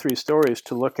two or three stories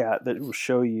to look at that will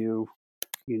show you,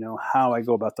 how I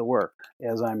go about the work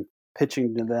as I'm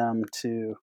pitching to them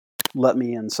to let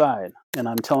me inside. And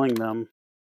I'm telling them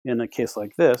in a case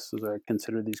like this, as I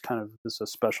consider this a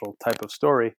special type of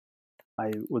story,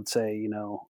 I would say,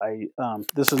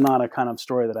 this is not a kind of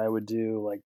story that I would do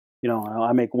like,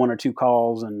 I make one or two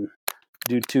calls and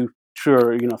do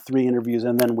three interviews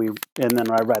and then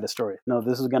I write a story. No,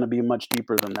 this is going to be much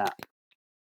deeper than that.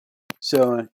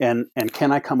 So, and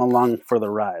can I come along for the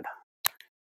ride?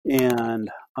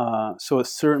 And so it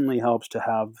certainly helps to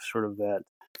have sort of that,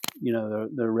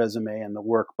 the resume and the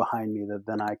work behind me that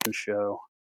then I can show.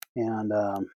 And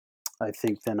I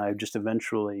think then I just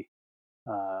eventually,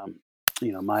 um,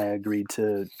 Maya agreed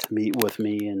to meet with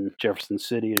me in Jefferson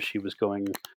City as she was going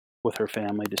with her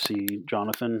family to see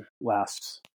Jonathan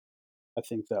last. I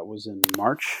think that was in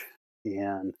March,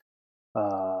 and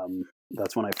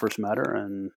that's when I first met her.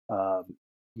 And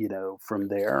from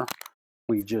there,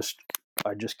 we just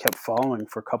I just kept following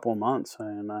for a couple of months,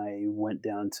 and I went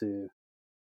down to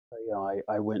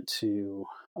I went to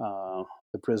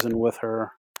the prison with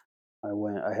her.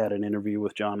 I had an interview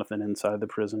with Jonathan inside the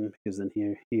prison because then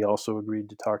he also agreed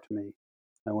to talk to me.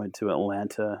 I went to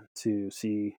Atlanta to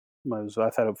see I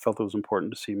felt it was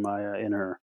important to see Maya in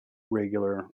her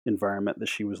regular environment that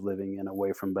she was living in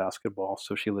away from basketball.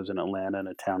 So she lives in Atlanta in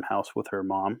a townhouse with her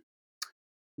mom,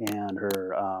 and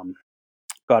her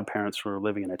godparents were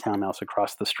living in a townhouse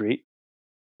across the street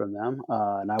from them.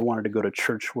 And I wanted to go to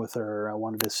church with her. I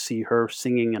wanted to see her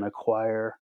singing in a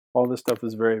choir. All this stuff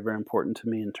is very, very important to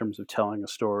me in terms of telling a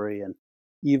story. And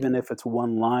even if it's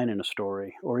one line in a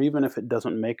story, or even if it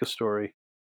doesn't make a story,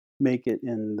 make it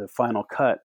in the final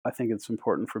cut, I think it's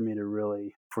important for me to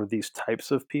really, for these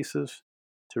types of pieces,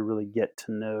 to really get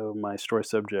to know my story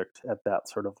subject at that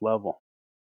sort of level.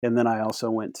 And then I also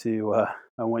went to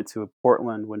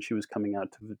Portland when she was coming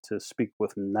out to speak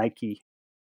with Nike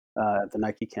at the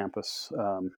Nike campus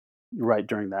right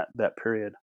during that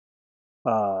period.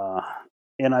 Uh,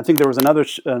 and I think there was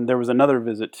another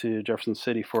visit to Jefferson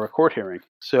City for a court hearing.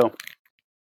 So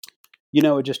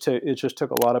it just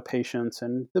took a lot of patience,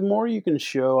 and the more you can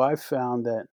show,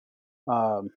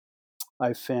 um,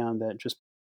 I found that just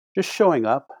showing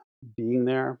up, being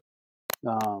there, a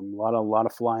lot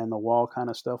of fly in the wall kind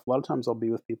of stuff. A lot of times I'll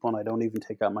be with people and I don't even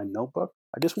take out my notebook.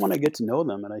 I just want to get to know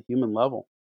them at a human level,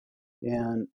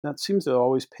 and that seems to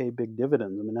always pay big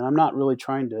dividends. I mean, I'm not really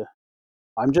trying to.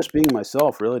 I'm just being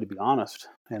myself, really, to be honest,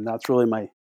 and that's really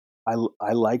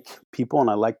I like people, and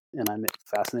I'm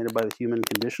fascinated by the human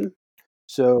condition.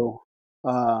 So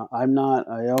I'm not.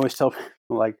 I always tell people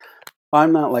like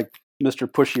I'm not like Mr.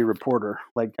 Pushy reporter.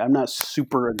 Like I'm not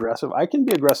super aggressive. I can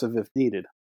be aggressive if needed,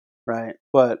 right?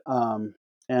 But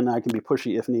and I can be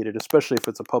pushy if needed, especially if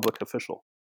it's a public official.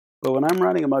 But when I'm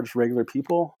writing about just regular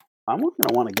people, I'm going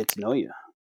to want to get to know you.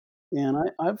 And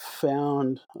I've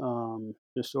found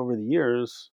just over the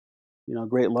years,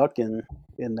 great luck in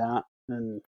that,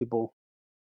 and people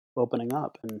opening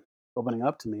up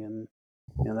to me, and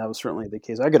that was certainly the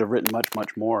case. I could have written much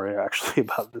much more actually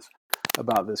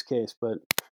about this case, but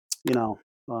you know,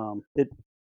 it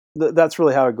that's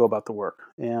really how I go about the work,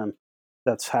 and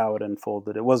that's how it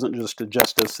unfolded. It wasn't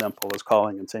just as simple as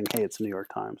calling and saying, "Hey, it's the New York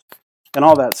Times." And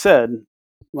all that said,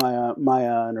 Maya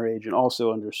and her agent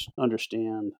also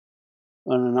understood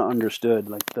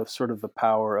like the sort of the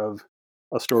power of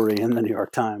a story in the New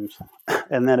York Times,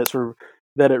 and that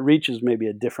it reaches maybe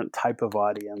a different type of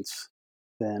audience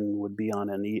than would be on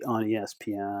on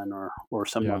ESPN or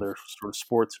some Yeah. other sort of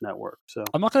sports network. So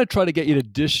I'm not going to try to get you to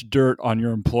dish dirt on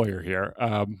your employer here.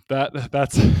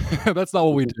 That's that's not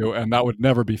what we do, and that would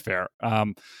never be fair.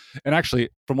 And actually,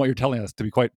 from what you're telling us, to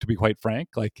be quite frank,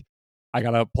 like I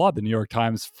got to applaud the New York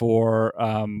Times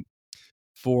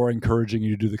for encouraging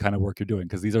you to do the kind of work you're doing,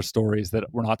 because these are stories that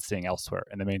we're not seeing elsewhere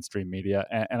in the mainstream media.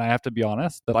 And I have to be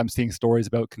honest that I'm seeing stories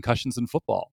about concussions in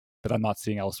football that I'm not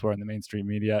seeing elsewhere in the mainstream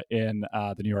media in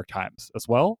the New York Times as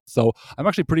well. So I'm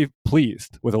actually pretty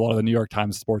pleased with a lot of the New York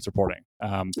Times sports reporting.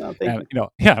 No, thank you.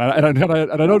 Yeah, and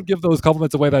I don't give those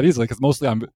compliments away that easily, because mostly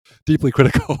I'm deeply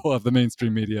critical of the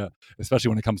mainstream media, especially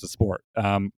when it comes to sport.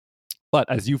 But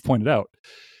as you've pointed out,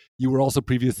 you were also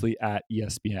previously at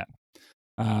ESPN.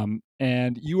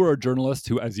 And you are a journalist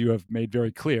who, as you have made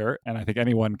very clear, and I think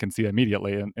anyone can see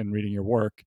immediately in reading your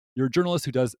work, you're a journalist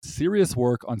who does serious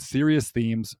work on serious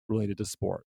themes related to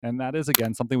sport. And that is,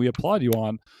 again, something we applaud you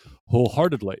on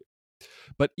wholeheartedly.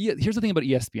 But here's the thing about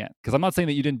ESPN, because I'm not saying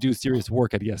that you didn't do serious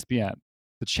work at ESPN.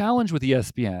 The challenge with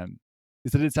ESPN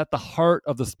is that it's at the heart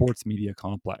of the sports media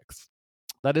complex.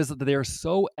 That is, that they are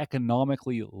so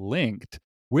economically linked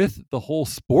with the whole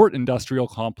sport industrial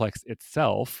complex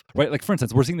itself, right? Like, for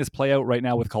instance, we're seeing this play out right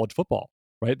now with college football,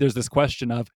 right? There's this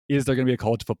question of, is there going to be a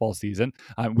college football season?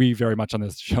 We very much on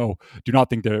this show do not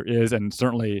think there is, and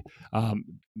certainly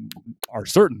are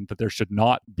certain that there should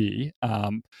not be.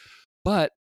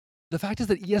 But the fact is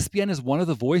that ESPN is one of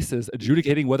the voices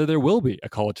adjudicating whether there will be a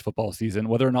college football season,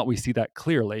 whether or not we see that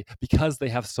clearly, because they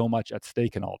have so much at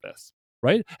stake in all this,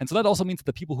 right? And so that also means that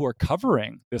the people who are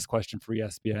covering this question for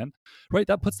ESPN, right,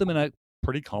 that puts them in a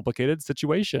pretty complicated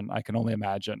situation, I can only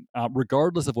imagine,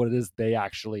 regardless of what it is they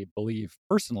actually believe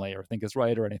personally or think is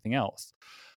right or anything else.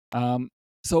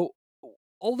 So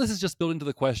all this is just built into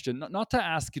the question, not to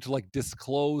ask you to like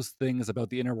disclose things about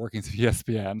the inner workings of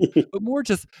ESPN, but more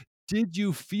just, did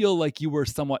you feel like you were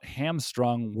somewhat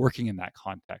hamstrung working in that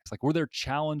context? Like, were there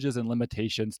challenges and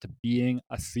limitations to being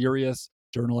a serious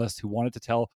journalist who wanted to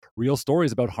tell real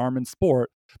stories about harm in sport,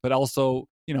 but also,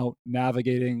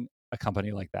 navigating a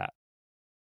company like that?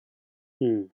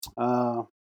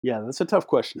 Yeah, that's a tough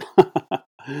question.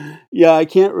 Yeah, I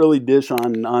can't really dish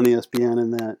on ESPN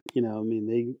in that. I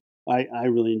mean, I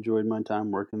really enjoyed my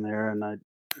time working there, and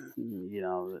you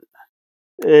know,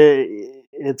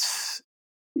 it's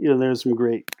there's some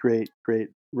great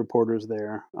reporters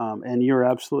there, and you're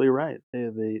absolutely right.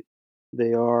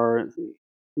 They are.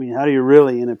 I mean, how do you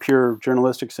really, in a pure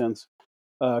journalistic sense,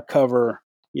 cover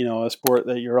a sport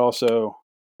that you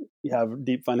have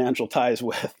deep financial ties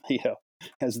with,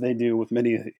 as they do with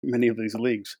many of these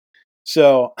leagues.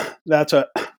 So that's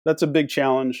a big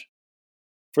challenge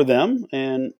for them,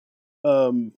 and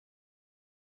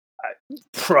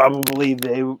probably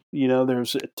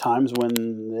there's times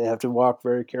when they have to walk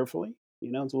very carefully.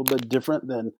 It's a little bit different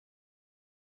than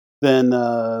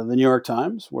the New York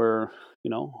Times, where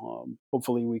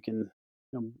hopefully we can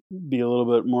be a little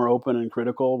bit more open and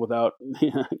critical without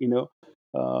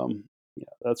um,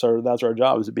 that's our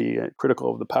job, is to be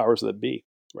critical of the powers that be,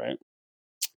 right?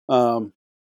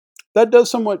 That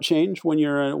does somewhat change when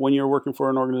you're working for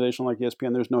an organization like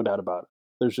ESPN. There's no doubt about it.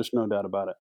 There's just no doubt about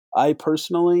it. I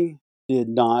personally did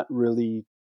not really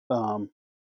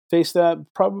face that,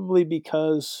 probably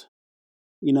because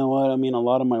you know what I mean. A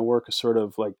lot of my work is sort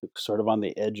of on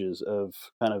the edges of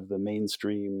kind of the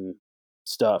mainstream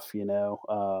stuff,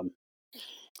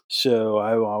 so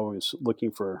I'm always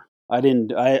looking for. I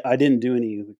didn't do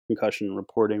any concussion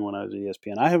reporting when I was at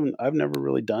ESPN. I've never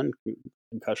really done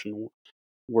concussion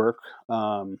work.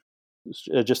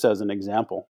 Just as an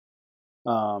example,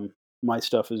 my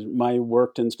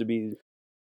work tends to be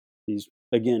these,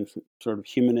 again, sort of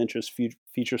human interest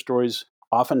feature stories,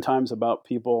 oftentimes about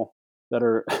people that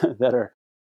are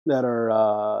that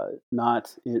are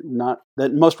not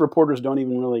that most reporters don't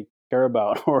even really care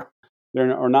about, or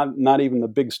they're not even the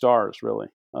big stars, really.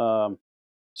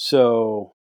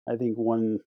 So I think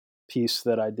one piece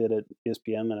that I did at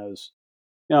ESPN that I was,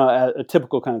 a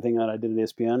typical kind of thing that I did at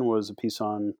ESPN was a piece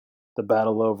on the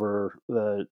battle over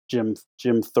the Jim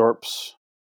Thorpe's,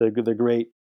 the great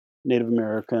Native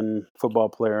American football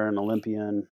player and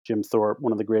Olympian Jim Thorpe,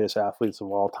 one of the greatest athletes of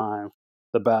all time.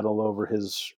 The battle over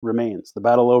his remains, the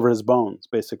battle over his bones,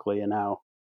 basically, and how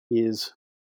he's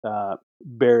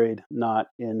buried not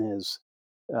in his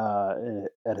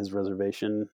at his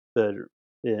reservation, in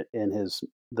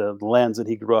the lands that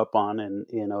he grew up on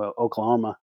in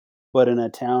Oklahoma, but in a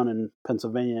town in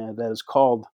Pennsylvania that is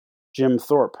called Jim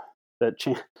Thorpe.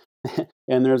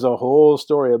 And there's a whole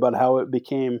story about how it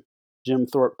became Jim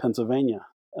Thorpe, Pennsylvania.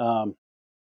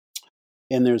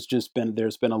 And there's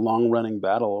been a long running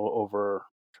battle over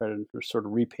trying to sort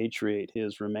of repatriate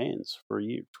his remains for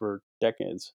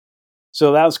decades.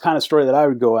 So that was the kind of story that I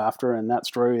would go after, and that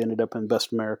story ended up in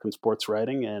Best American Sports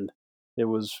Writing, and it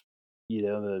was,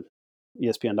 the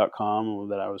ESPN.com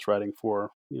that I was writing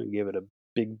for, gave it a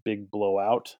big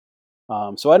blowout.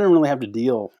 So I didn't really have to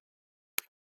deal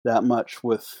that much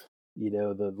with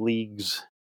the leagues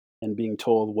and being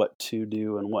told what to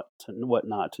do and what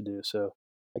not to do. So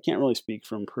I can't really speak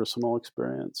from personal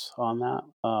experience on that.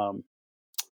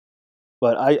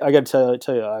 But I got to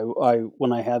tell you, I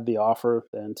when I had the offer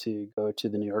then to go to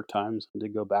the New York Times and to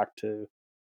go back to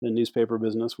the newspaper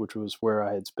business, which was where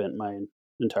I had spent my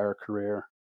entire career,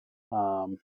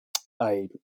 um, I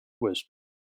was,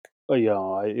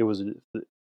 it was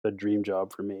a dream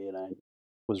job for me, and I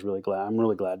was really glad. I'm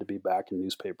really glad to be back in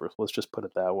newspapers. Let's just put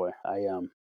it that way.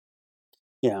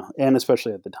 Yeah, and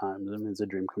especially at the time, I mean, it's a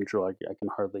dream come true. I can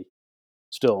hardly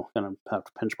still kind of have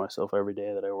to pinch myself every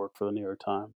day that I work for the New York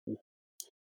Times.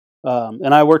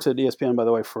 And I worked at ESPN, by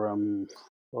the way, for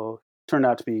well, turned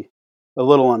out to be a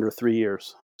little under 3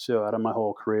 years. So out of my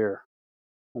whole career,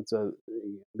 that's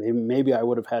maybe I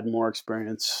would have had more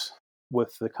experience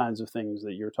with the kinds of things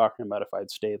that you're talking about if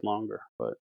I'd stayed longer.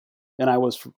 And I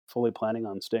was fully planning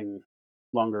on staying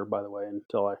longer, by the way,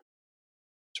 until I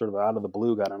sort of out of the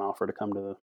blue got an offer to come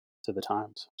to the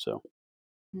Times. So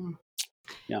Hmm.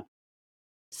 yeah.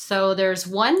 So there's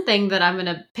one thing that I'm going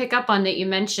to pick up on that you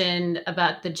mentioned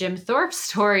about the Jim Thorpe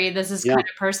story. This is Yeah. kind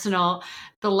of personal.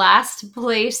 The last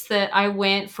place that I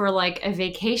went for like a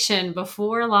vacation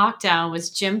before lockdown was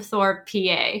Jim Thorpe,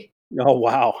 PA. Oh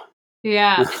wow.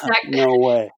 Yeah. No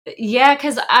way. Yeah,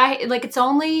 because it's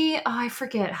only, I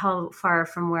forget how far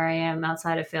from where I am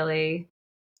outside of Philly.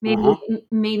 Uh-huh.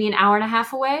 Maybe an hour and a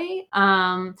half away.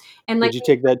 And like Did you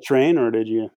take that train or did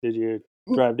you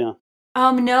drive down?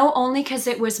 no, only because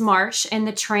it was March and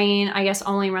the train, I guess,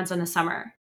 only runs in the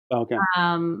summer. Okay.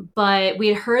 But we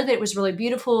had heard that it was really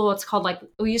beautiful. It's called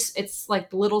it's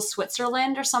like Little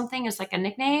Switzerland or something. It's like a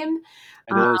nickname.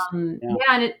 It is. Yeah.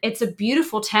 Yeah, and it's a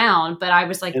beautiful town. But I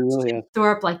was like, It really is.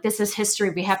 Thorpe, like this is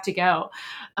history. We have to go.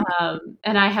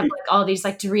 And I have like all these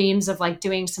like dreams of like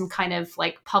doing some kind of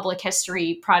like public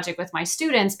history project with my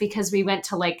students because we went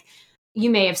to like. You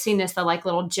may have seen this, the like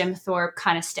little Jim Thorpe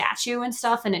kind of statue and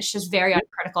stuff, and it's just very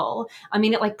uncritical. I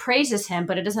mean, it like praises him,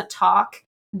 but it doesn't talk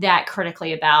that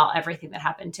critically about everything that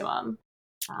happened to him.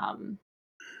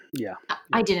 Yeah.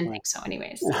 I didn't think so,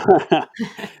 anyways.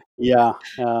 Yeah.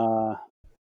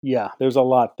 Yeah. There's a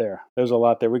lot there.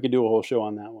 We could do a whole show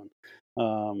on that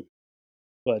one.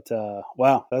 But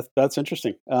wow, that's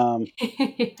interesting.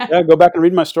 Yeah, go back and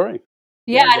read my story.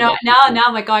 Yeah, I Go know. back and Now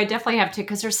I'm like, oh, I definitely have to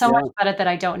because there's so much about it that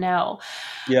I don't know.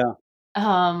 yeah.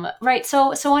 Right.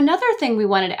 So another thing we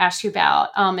wanted to ask you about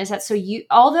is that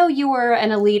although you were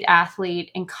an elite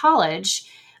athlete in college,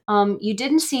 you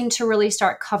didn't seem to really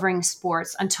start covering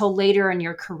sports until later in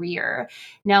your career.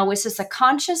 Now, was this a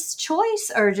conscious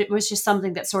choice, or it was just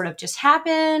something that sort of just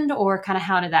happened, or kind of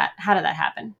how did that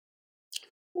happen?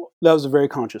 That was a very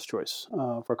conscious choice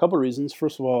for a couple of reasons.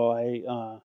 First of all,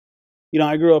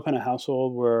 I grew up in a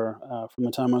household where, from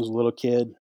the time I was a little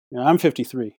kid, I'm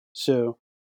 53. So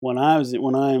when I'm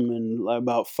in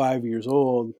about 5 years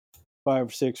old, 5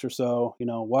 or 6 or so,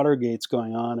 Watergate's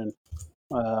going on, and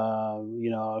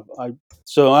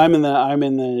so I'm in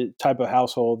the type of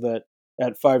household that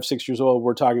at 5, 6 years old,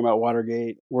 we're talking about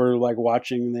Watergate. We're like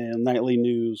watching the nightly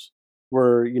news.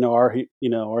 Where our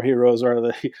heroes are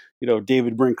the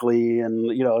David Brinkley and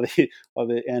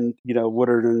and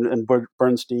Woodard and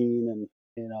Bernstein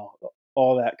and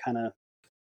all that kind of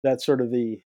that sort of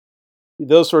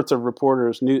those sorts of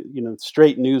reporters,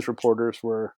 straight news reporters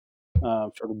were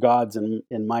sort of gods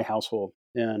in my household.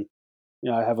 And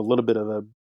I have a little bit of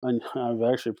I've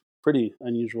actually pretty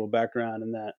unusual background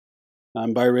in that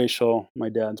I'm biracial. My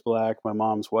dad's black, my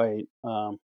mom's white.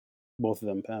 Both of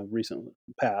them have recently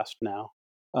passed now.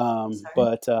 Sorry.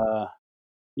 But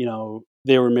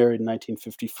they were married in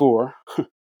 1954,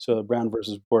 so the Brown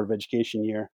versus Board of Education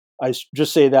year.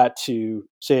 Just say that to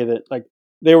say that like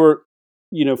they were,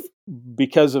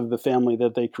 because of the family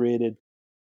that they created.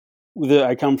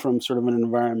 I come from sort of an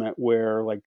environment where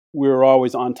like we were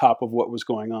always on top of what was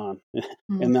going on,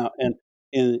 Mm. and now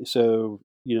and so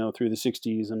through the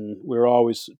 60s, and we were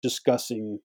always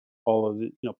discussing all of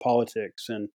the politics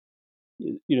and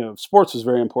sports was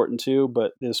very important too,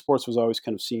 but the sports was always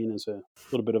kind of seen as a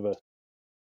little bit of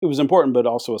it was important, but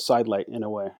also a sidelight in a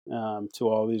way to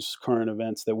all these current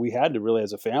events that we had to really,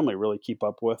 as a family, really keep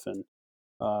up with. And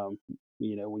um,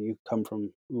 when you come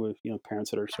from with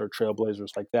parents that are sort of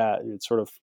trailblazers like that, it's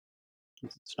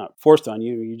not forced on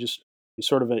you. You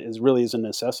sort of it really is a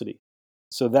necessity.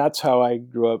 So that's how I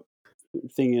grew up.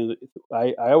 Thinking,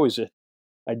 I always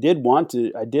I did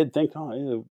think, oh,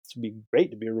 it would be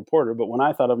great to be a reporter. But when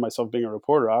I thought of myself being a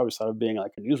reporter, I always thought of being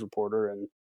like a news reporter, and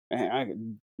I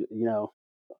could,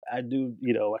 I do,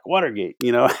 like Watergate,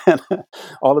 and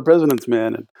all the President's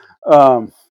Men.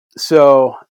 And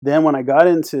so then when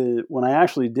I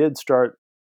actually did start,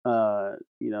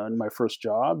 in my first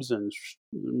jobs and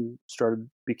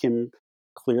became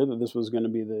clear that this was going to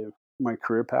be my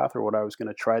career path or what I was going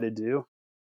to try to do.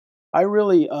 I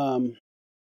really,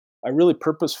 I really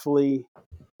purposefully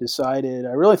decided.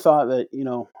 I really thought that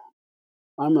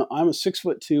I'm a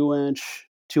 6'2"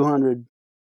 200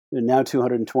 and now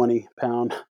 220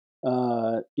 pound,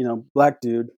 black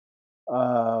dude.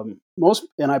 And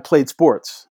I played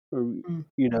sports,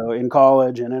 in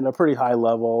college and at a pretty high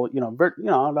level,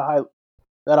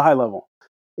 at a high level.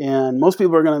 And most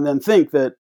people are going to then think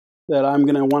that I'm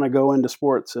going to want to go into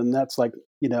sports, and that's like,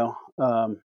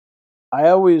 I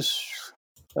always,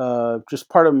 just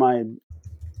part of my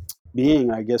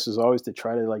being, I guess, is always to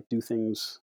try to like do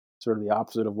things sort of the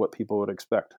opposite of what people would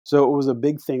expect. So it was a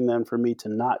big thing then for me to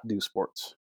not do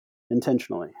sports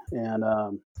intentionally, and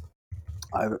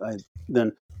I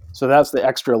then so that's the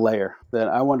extra layer that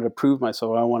I wanted to prove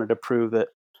myself. I wanted to prove that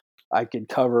I could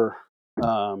cover,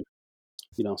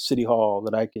 City Hall,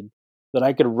 that I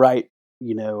could write,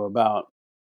 about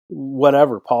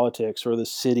whatever politics or the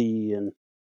city and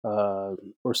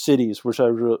or cities, which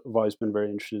I've always been very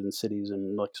interested in cities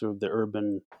and like sort of the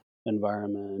urban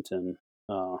environment and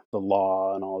the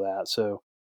law and all that. So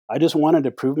I just wanted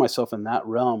to prove myself in that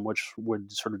realm, which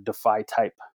would sort of defy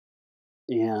type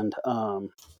and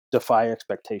defy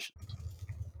expectations.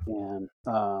 And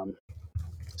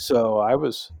so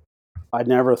I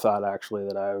never thought actually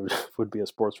that I would be a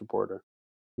sports reporter.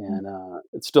 And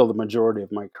it's still the majority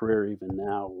of my career, even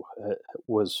now,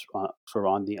 was sort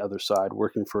of on the other side,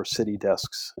 working for city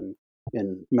desks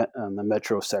and on the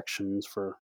metro sections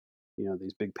for,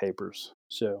 these big papers.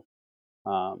 So,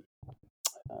 I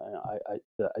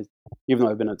even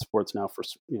though I've been in sports now for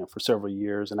several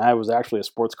years, and I was actually a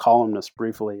sports columnist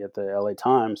briefly at the LA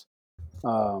Times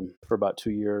for about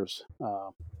 2 years.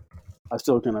 I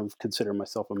still kind of consider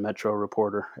myself a metro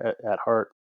reporter at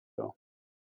heart. So.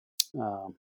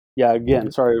 Yeah.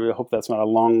 Again, sorry. I hope that's not a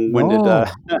long-winded. No.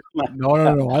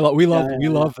 We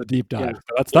love the deep dive.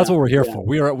 Yeah, That's what we're here for.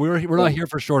 We're Yeah. not here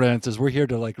for short answers. We're here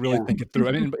to like really Yeah. think it through.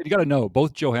 I mean, you got to know,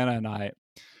 both Johanna and I,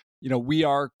 we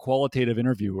are qualitative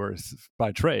interviewers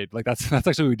by trade. Like that's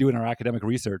actually what we do in our academic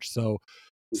research. So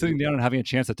sitting down and having a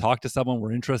chance to talk to someone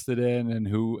we're interested in and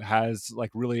who has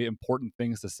like really important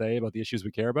things to say about the issues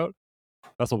we care about.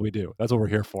 That's what we do. That's what we're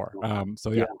here for.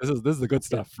 So yeah, this is the good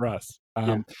stuff for us.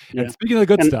 Yeah. And speaking of the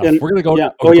good stuff, And we're gonna go. yeah.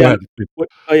 Go ahead.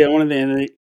 One of the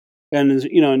and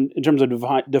in terms of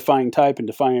defying type and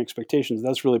defying expectations,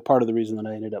 that's really part of the reason that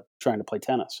I ended up trying to play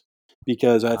tennis,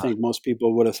 because I think most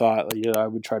people would have thought, I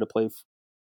would try to play.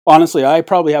 Honestly, I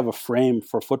probably have a frame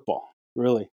for football,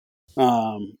 really,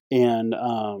 and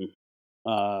I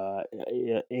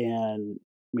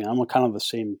mean, I'm kind of the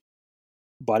same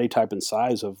body type and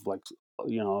size of like,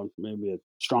 maybe a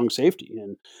strong safety.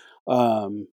 And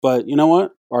but you know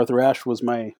what? Arthur Ashe was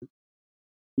my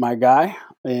guy,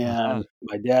 and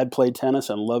my dad played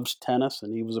tennis and loved tennis,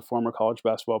 and he was a former college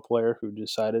basketball player who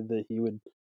decided that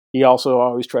he also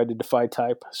always tried to defy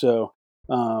type. So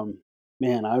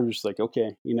man, I was just like,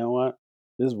 okay, you know what?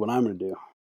 This is what I'm going to do.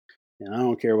 And I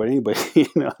don't care what anybody,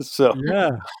 so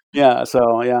yeah.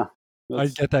 So yeah. I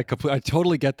get that completely. I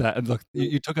totally get that. And look,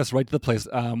 you took us right to the place.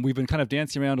 We've been kind of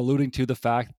dancing around, alluding to the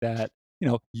fact that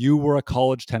you were a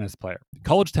college tennis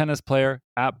player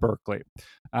at Berkeley.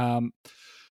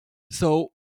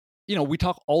 So we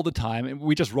talk all the time, and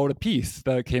we just wrote a piece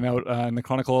that came out in the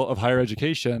Chronicle of Higher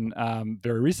Education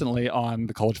very recently on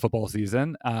the college football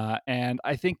season. And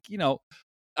I think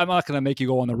I'm not going to make you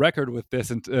go on the record with this,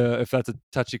 and if that's a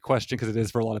touchy question, because it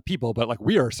is for a lot of people, but like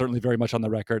we are certainly very much on the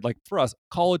record. Like for us,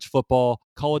 college football,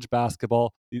 college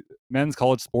basketball, men's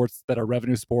college sports that are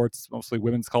revenue sports, mostly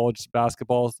women's college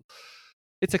basketball,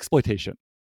 it's exploitation.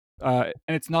 And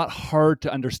it's not hard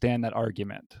to understand that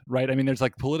argument, right? I mean, there's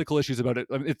like political issues about it.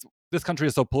 I mean, this country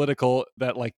is so political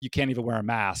that like you can't even wear a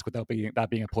mask without that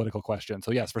being a political question.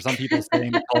 So yes, for some people,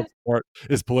 saying college sport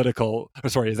is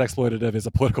exploitative is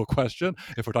a political question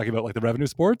if we're talking about like the revenue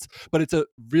sports. But it's a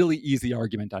really easy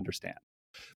argument to understand.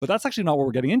 But that's actually not what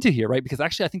we're getting into here, right? Because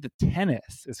actually, I think the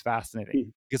tennis is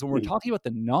fascinating because when we're talking about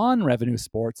the non-revenue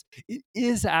sports, it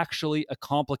is actually a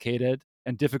complicated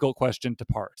and difficult question to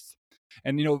parse.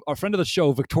 And, our friend of the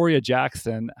show, Victoria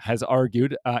Jackson, has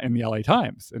argued in the LA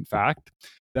Times, in fact,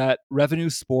 that revenue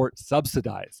sport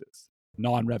subsidizes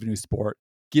non-revenue sport,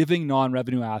 giving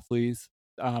non-revenue athletes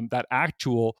that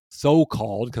actual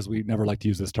so-called, because we never like to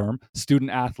use this term,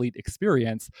 student-athlete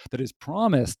experience that is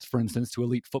promised, for instance, to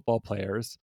elite football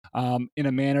players in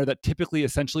a manner that typically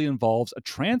essentially involves a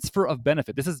transfer of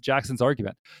benefit. This is Jackson's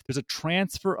argument. There's a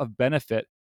transfer of benefit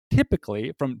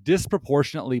typically from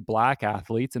disproportionately Black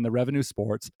athletes in the revenue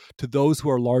sports to those who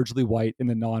are largely white in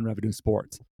the non-revenue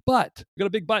sports. But we got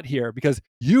a big but here, because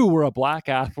you were a Black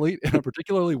athlete in a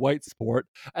particularly white sport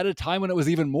at a time when it was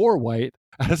even more white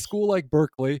at a school like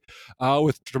Berkeley,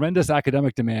 with tremendous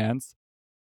academic demands.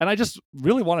 And I just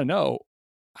really want to know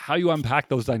how you unpack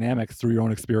those dynamics through your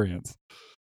own experience.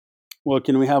 Well,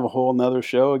 can we have a whole nother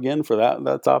show again for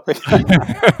that topic? We'll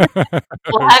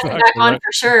have you back on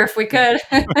for sure if we could.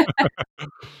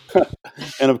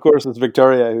 And of course, it's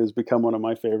Victoria, who's become one of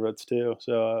my favorites too.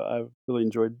 So I've really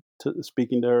enjoyed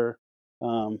speaking to her,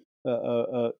 of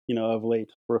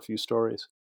late for a few stories.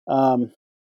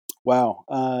 Wow.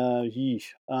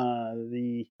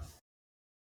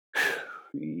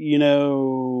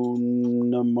 No,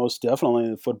 most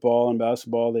definitely football and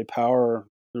basketball, they power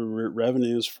the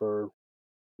revenues for,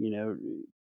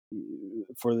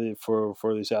 for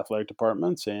these athletic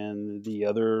departments, and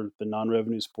the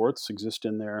non-revenue sports exist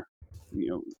in their,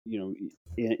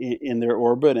 in their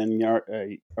orbit, and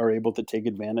are able to take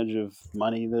advantage of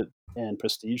money and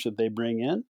prestige that they bring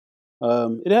in. I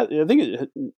think it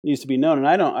needs to be known, and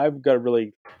I got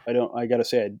to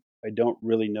say, I don't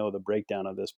really know the breakdown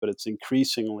of this, but it's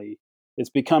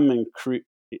become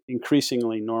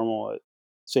increasingly normal at,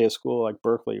 say, a school like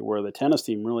Berkeley, where the tennis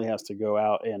team really has to go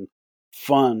out and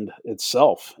fund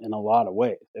itself in a lot of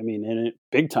ways. I mean, in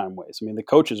big time ways. I mean, the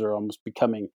coaches are almost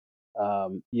becoming,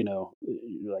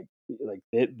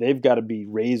 they've got to be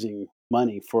raising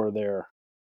money for their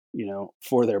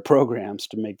programs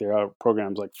to make their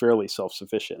programs like fairly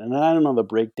self-sufficient. And I don't know the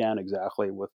breakdown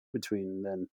exactly between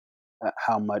then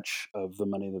how much of the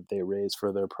money that they raise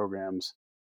for their programs,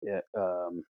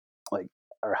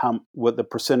 what the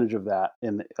percentage of that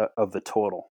of the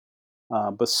total.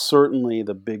 But certainly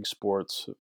the big sports,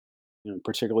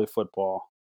 particularly football,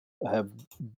 have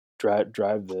drive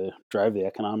the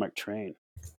economic train.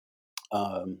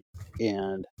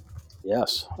 And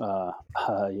yes,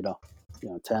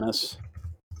 tennis,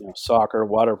 soccer,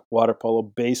 water polo,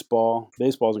 baseball.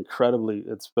 Baseball is incredibly,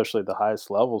 especially at the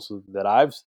highest levels that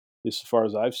as far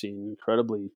as I've seen,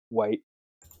 incredibly white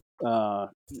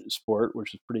sport,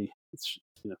 which is pretty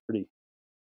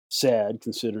sad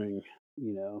considering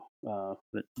the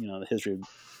history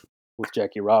with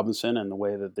Jackie Robinson and the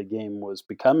way that the game was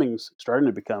starting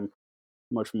to become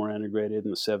much more integrated in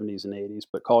the 70s and 80s.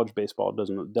 But college baseball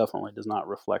definitely does not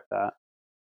reflect that.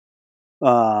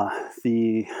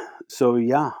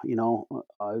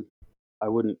 I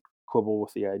wouldn't quibble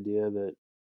with the idea that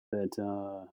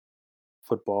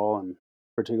football, and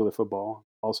particularly football,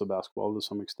 also basketball to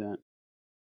some extent,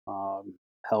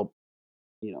 help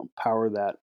power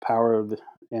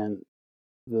and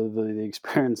the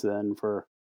experience then for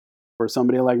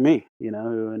somebody like me,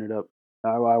 who ended up,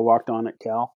 I walked on at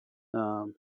Cal,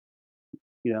 and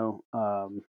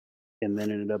then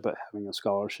ended up having a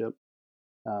scholarship.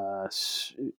 But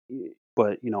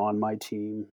on my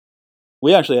team,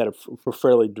 we actually had a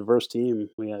fairly diverse team.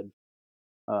 We had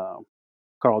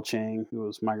Carl Chang, who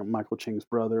was Michael Chang's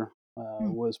brother,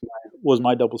 was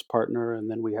my doubles partner, and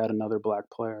then we had another Black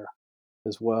player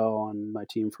as well on my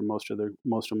team for most of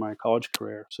my college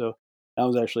career. So that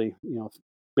was actually,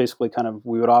 basically kind of,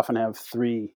 we would often have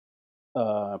three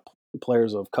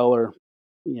players of color,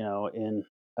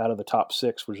 out of the top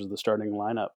six, which is the starting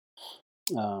lineup.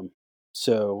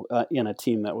 So in a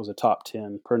team that was a top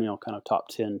 10, perennial kind of top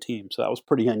 10 team. So that was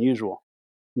pretty unusual.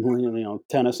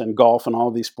 Tennis and golf and all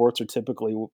these sports are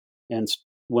typically, and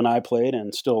when I played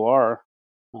and still are,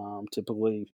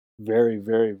 typically very,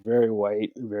 very, very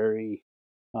white, very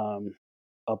middle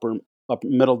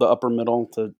to upper middle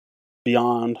to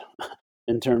beyond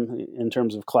in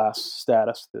terms of class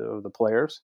status of the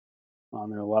players.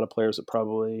 There are a lot of players that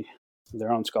probably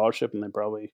they're on scholarship, and they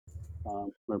probably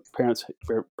their parents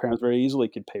very easily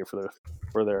could pay for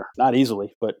their not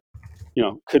easily, but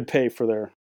could pay for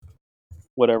their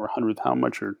whatever how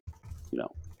much, or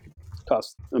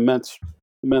cost immense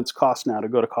cost now to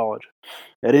go to college,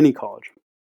 at any college.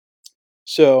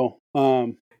 So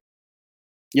and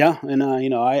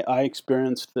I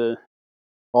experienced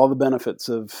all the benefits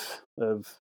of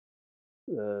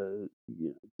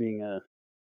being a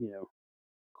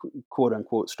quote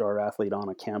unquote star athlete on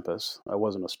a campus. I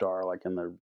wasn't a star like in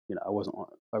the I was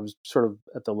sort of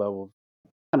at the level,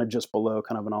 kind of just below,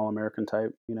 kind of an all-American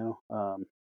type,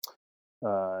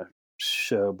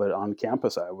 but on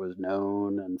campus I was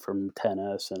known, and from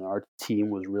tennis, and our team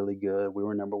was really good. We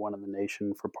were number one in the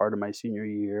nation for part of my senior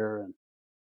year, and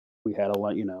we had a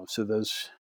lot, so those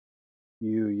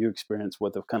you experience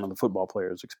what the kind of the football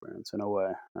players experience in a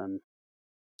way, and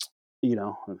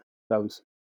that was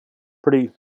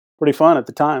pretty fun at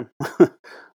the time.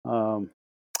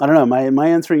 I don't know. Am I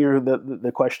answering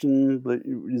the question?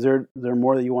 Is there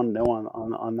more that you want to know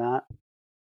on that?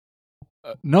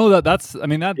 No, that's I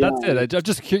mean that's Yeah. it. I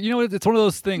just it's one of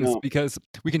those things No. because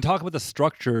we can talk about the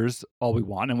structures all we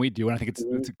want, and we do, and I think it's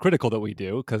Mhm. critical that we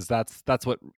do because that's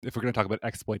what if we're going to talk about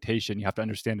exploitation, you have to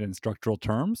understand it in structural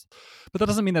terms. But that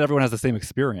doesn't mean that everyone has the same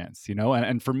experience,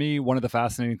 And for me, one of the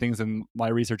fascinating things in my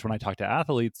research when I talk to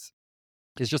athletes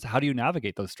is just how do you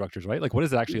navigate those structures, right? Like, what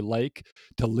is it actually like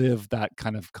to live that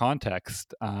kind of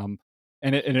context? And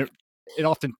it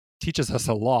often teaches us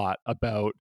a lot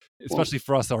about, Well, especially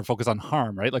for us, our focus on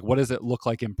harm, right? Like, what does it look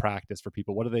like in practice for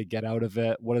people? What do they get out of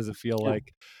it? What does it feel yeah.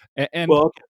 like? And Well,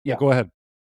 okay. yeah, Yeah. go ahead.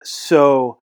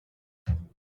 So,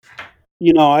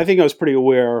 I think I was pretty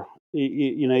aware,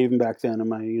 even back then in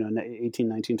my, 18,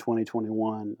 19, 20,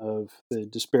 21 of the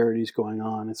disparities going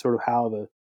on and sort of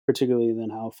particularly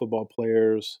then how football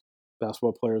players,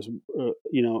 basketball players,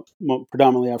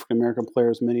 predominantly African American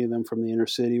players, many of them from the inner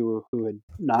city who had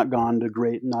not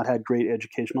had great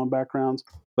educational backgrounds,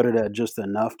 but it had just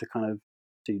enough to kind of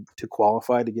to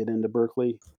qualify to get into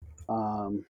Berkeley.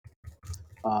 Um,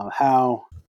 how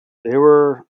they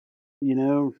were, you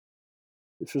know,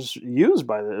 which was used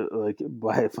by the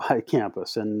by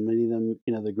campus, and many of them,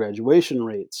 the graduation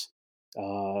rates,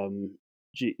 the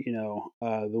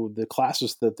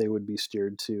classes that they would be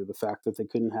steered to, the fact that they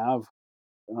couldn't have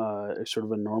a sort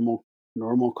of a normal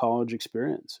college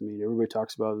experience. I mean, everybody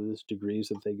talks about these degrees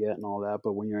that they get and all that,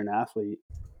 but when you're an athlete,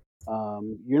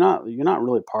 you're not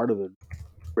really part of the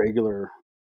regular.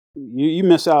 You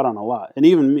miss out on a lot, and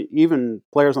even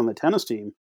players on the tennis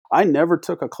team. I never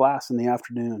took a class in the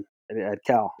afternoon at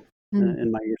Cal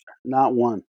in my years there, not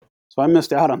one. So I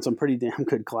missed out on some pretty damn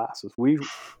good classes. We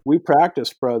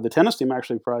practiced, bro. The tennis team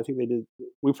actually, probably I think they did.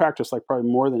 We practiced like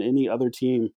probably more than any other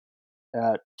team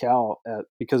at Cal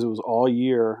because it was all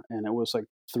year and it was like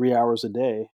 3 hours a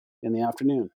day in the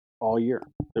afternoon all year.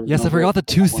 There was Yes, no I break. forgot the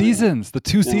two seasons. The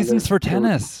two seasons for There were,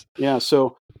 tennis. yeah.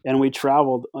 So and we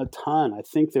traveled a ton. I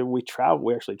think that we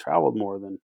actually traveled more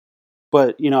than,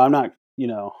 but I'm not,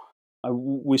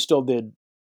 we still did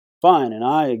fine. And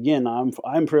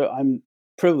I'm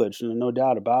privileged and no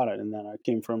doubt about it. And then I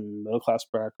came from a middle class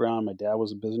background. My dad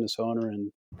was a business owner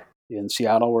in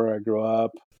Seattle where I grew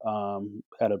up.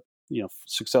 Had a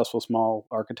successful small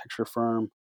architecture firm.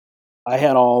 I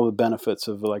had all the benefits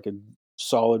of like a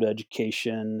solid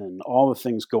education and all the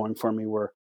things going for me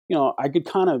where, I could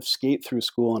kind of skate through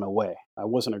school in a way. I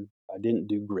didn't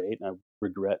do great. And I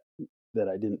regret that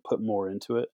I didn't put more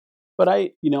into it. But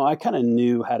I kind of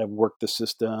knew how to work the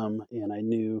system, and I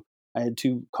knew I had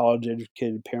two college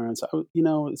educated parents.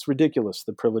 It's ridiculous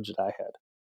the privilege that I had.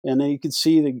 And then you could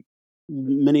see the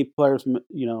many players,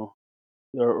 or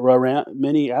around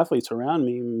many athletes around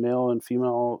me, male and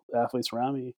female athletes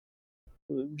around me,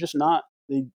 just not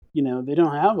they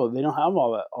don't have all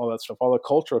that stuff, all the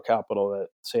cultural capital that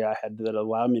say I had that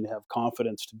allowed me to have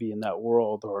confidence to be in that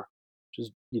world or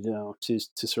just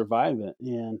to survive it.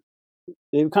 And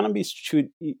they would kind of be chewed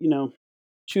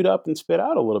up and spit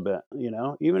out a little bit,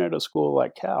 even at a school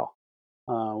like Cal,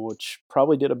 which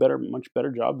probably did a much better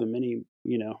job than many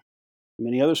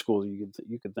other schools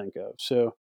you could think of.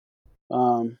 So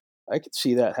I could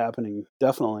see that happening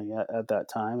definitely at that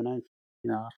time, and I,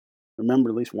 remember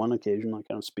at least one occasion, like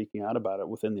kind of speaking out about it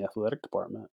within the athletic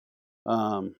department.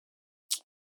 Um,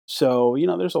 so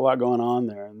there's a lot going on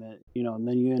there, and then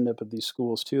you end up at these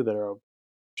schools too that are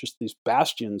just these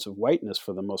bastions of whiteness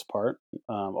for the most part.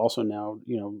 Also now,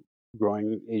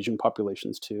 growing Asian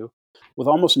populations too, with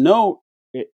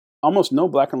eh, almost no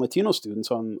Black and Latino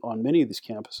students on many of these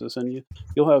campuses. And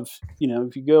you'll have,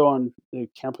 if you go on the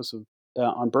campus of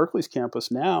on Berkeley's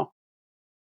campus now,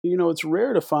 it's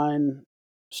rare to find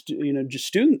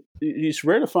just it's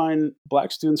rare to find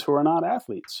Black students who are not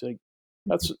athletes. Like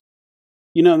that's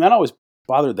and that always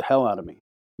bothered the hell out of me.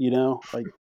 Like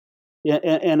yeah,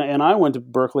 and I went to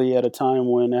Berkeley at a time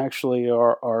when actually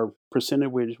our percentage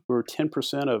we were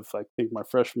 10% of, I think my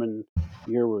freshman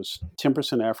year was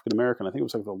 10% African American. I think it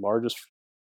was like the largest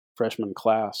freshman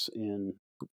class in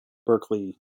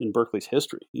Berkeley's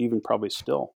history, even probably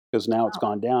still, because now it's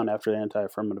gone down after the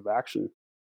anti-affirmative action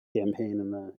campaign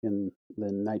in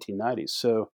the 1990s.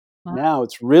 So Wow. now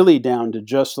it's really down to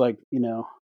just like, hey,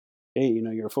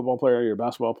 you're a football player, you're a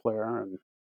basketball player, and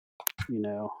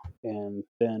and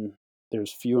then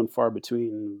there's few and far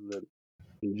between the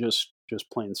just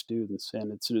plain students,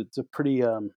 and it's a pretty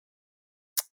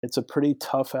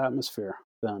tough atmosphere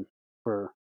then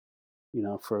for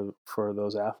for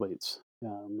those athletes,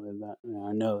 and that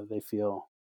I know that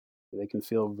they can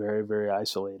feel very very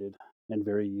isolated and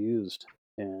very used,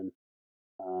 and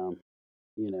um,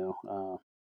 you know.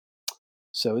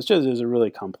 So it's a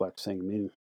really complex thing. I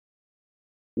mean,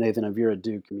 Nathan, if you're at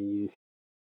Duke, I mean,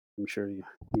 I'm sure you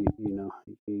know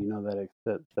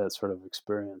that sort of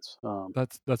experience.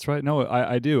 That's right. No,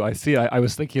 I do. I see. I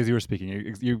was thinking as you were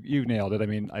speaking. You nailed it. I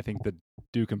mean, I think that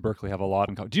Duke and Berkeley have a lot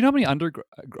in common. Do you know how many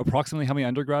approximately how many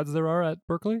undergrads there are at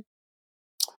Berkeley?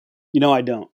 I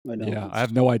don't. Yeah, I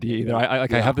have no idea either. I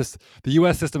have this. The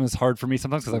U.S. system is hard for me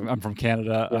sometimes because I'm from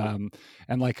Canada, Yeah.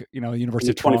 and like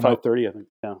University of 25, Toronto. 30, I think.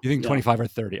 Yeah. You think Yeah. 25 or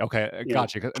 30? Okay, Yeah.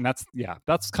 gotcha. And that's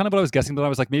kind of what I was guessing. But I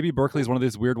was like, maybe Berkeley is one of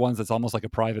these weird ones that's almost like a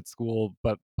private school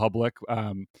but public.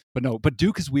 But no, but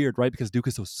Duke is weird, right? Because Duke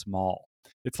is so small.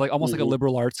 It's like almost like a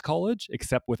liberal arts college,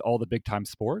 except with all the big time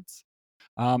sports.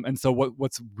 And so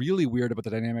what's really weird about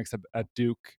the dynamics at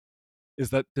Duke is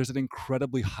that there's an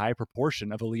incredibly high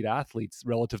proportion of elite athletes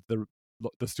relative to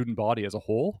the student body as a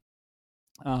whole.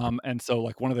 And so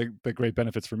like one of the great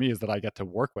benefits for me is that I get to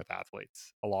work with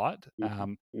athletes a lot,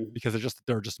 because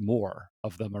there are just more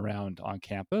of them around on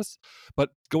campus. But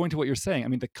going to what you're saying, I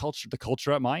mean, the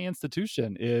culture at my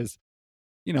institution is,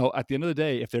 at the end of the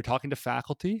day, if they're talking to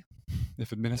faculty,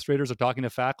 if administrators are talking to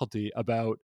faculty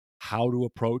about how to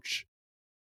approach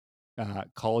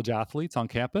college athletes on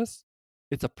campus,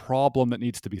 it's a problem that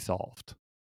needs to be solved,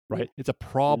 right? It's a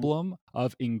problem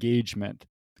of engagement,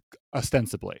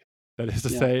 ostensibly. That is to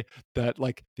say that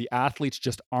like the athletes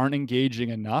just aren't engaging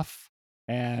enough,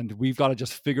 and we've got to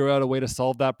just figure out a way to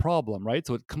solve that problem, right?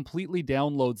 So it completely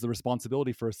downloads the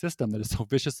responsibility for a system that is so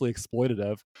viciously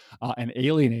exploitative and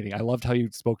alienating. I loved how you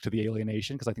spoke to the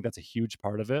alienation, because I think that's a huge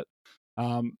part of it.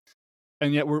 And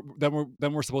yet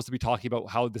we're supposed to be talking about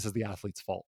how this is the athlete's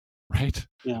fault, right?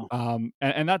 Yeah.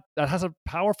 And that has a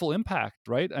powerful impact,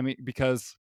 right? I mean,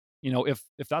 because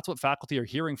if that's what faculty are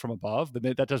hearing from above,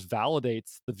 then that just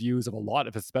validates the views of a lot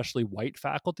of especially white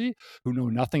faculty who know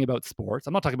nothing about sports.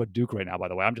 I'm not talking about Duke right now, by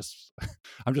the way. I'm just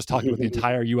talking about the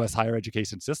entire U.S. higher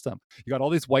education system. You got all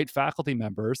these white faculty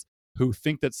members who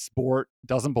think that sport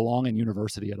doesn't belong in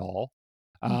university at all.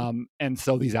 And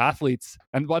so these athletes,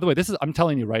 and by the way, I'm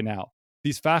telling you right now,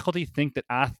 these faculty think that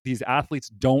these athletes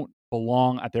don't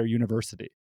belong at their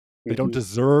university. They don't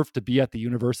deserve to be at the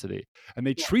university, and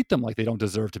they treat them like they don't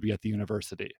deserve to be at the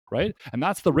university, right? And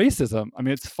that's the racism. I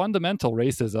mean, it's fundamental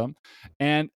racism.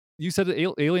 And you said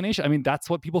alienation. I mean, that's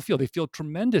what people feel. They feel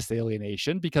tremendous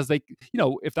alienation because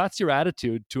if that's your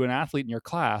attitude to an athlete in your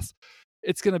class,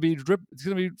 it's going to be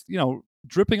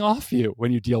dripping off you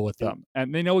when you deal with them,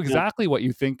 and they know exactly what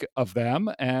you think of them,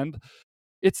 and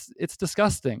it's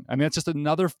disgusting. I mean, it's just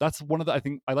that's one of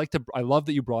the, I love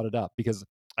that you brought it up, because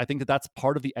I think that that's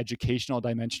part of the educational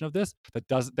dimension of this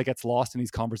that gets lost in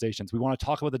these conversations. We want to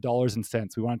talk about the dollars and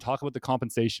cents. We want to talk about the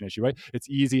compensation issue, right? It's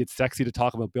easy, it's sexy to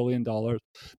talk about $1 billion.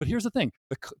 But here's the thing,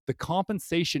 the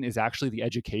compensation is actually the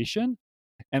education.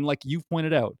 And like you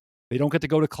pointed out, they don't get to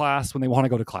go to class when they want to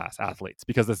go to class, athletes,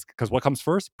 because what comes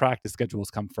first? Practice schedules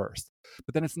come first.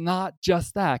 But then it's not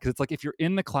just that, because it's like if you're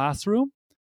in the classroom,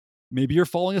 maybe you're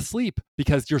falling asleep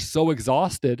because you're so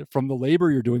exhausted from the labor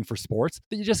you're doing for sports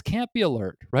that you just can't be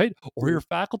alert, right? Or your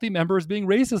faculty member is being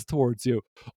racist towards you.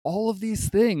 All of these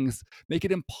things make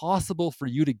it impossible for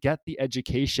you to get the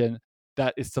education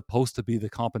that is supposed to be the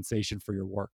compensation for your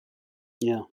work.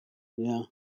 Yeah. Yeah.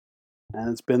 And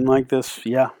it's been like this.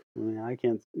 Yeah. I mean, I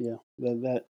can't,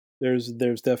 that there's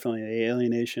definitely an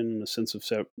alienation and a sense of,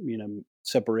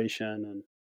 separation.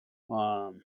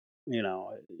 And,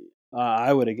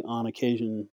 I would, on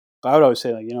occasion, I would always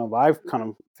say, like, if I kind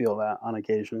of feel that on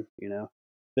occasion,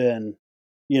 then,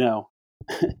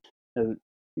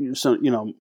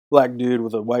 black dude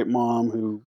with a white mom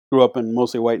who grew up in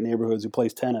mostly white neighborhoods who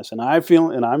plays tennis, and I'm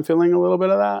feeling a little bit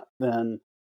of that, then,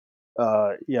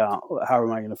 how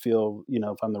am I going to feel,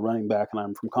 if I'm the running back and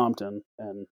I'm from Compton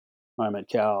and I'm at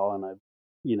Cal and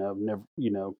never,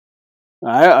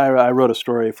 I wrote a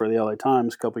story for the LA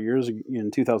Times a couple of years ago,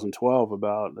 in 2012,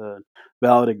 about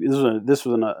this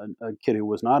was a kid who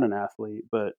was not an athlete,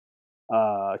 but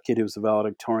a kid who was the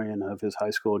valedictorian of his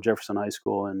high school, Jefferson High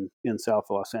School in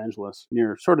South Los Angeles,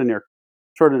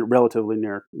 relatively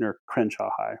near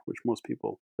Crenshaw High, which most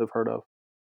people have heard of.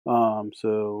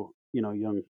 So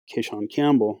young Kayshawn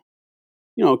Campbell,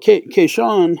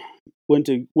 Kayshawn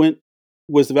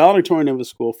was the valedictorian of his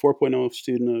school, 4.0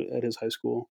 student at his high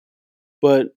school.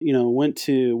 But went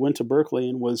to Berkeley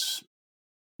and was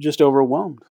just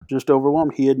overwhelmed. He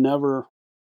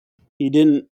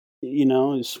didn't, he's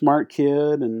a smart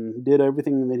kid and did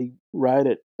everything that he right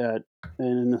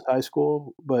in his high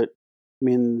school. But I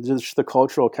mean, just the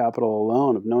cultural capital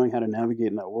alone of knowing how to navigate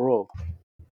in that world,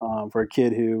 for a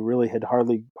kid who really had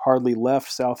hardly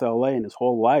left South LA in his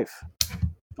whole life.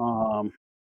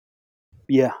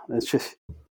 That's just,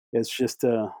 it's just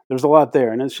there's a lot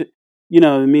there, and it's I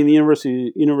mean the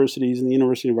universities and the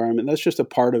university environment. That's just a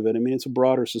part of it. I mean, it's a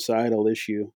broader societal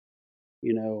issue.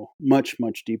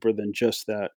 Much deeper than just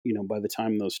that. By the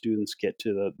time those students get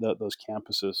to those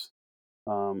campuses,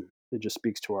 it just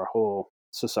speaks to our whole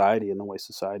society and the way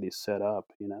society is set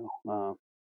up. And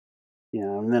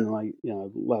then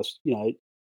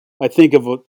I think of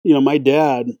my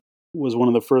dad was one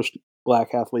of the first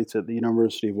black athletes at the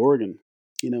University of Oregon.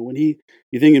 When you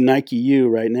think of Nike U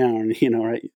right now, and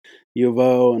right, U of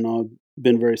O, and all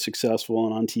been very successful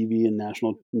and on TV and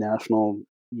national,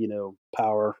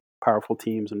 powerful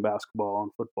teams in basketball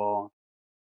and football.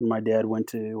 When my dad went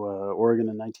to Oregon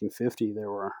in 1950, there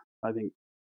were, I think,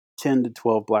 10 to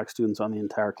 12 black students on the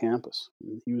entire campus.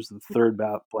 He was the third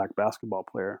black basketball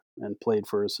player and played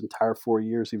for his entire 4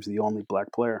 years. He was the only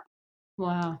black player.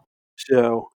 Wow.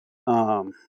 So,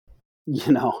 to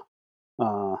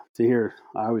hear,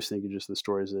 I always think of just the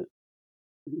stories that,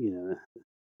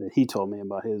 that he told me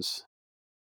about his,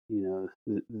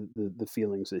 the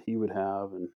feelings that he would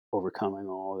have and overcoming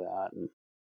all of that.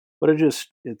 But it's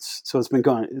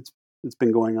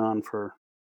been going on for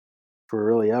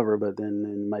really ever. But then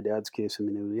in my dad's case, I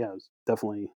mean, it was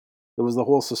definitely, it was the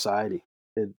whole society.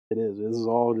 It is. This is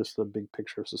all just a big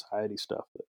picture of society stuff.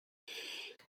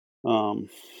 And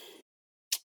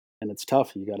it's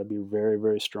tough. You got to be very,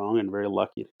 very strong and very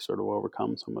lucky to sort of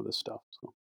overcome some of this stuff.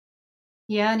 So.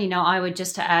 Yeah, and I would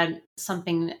just to add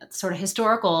something sort of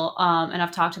historical, and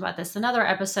I've talked about this in another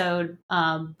episode,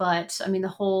 but I mean a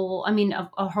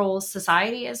whole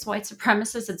society is white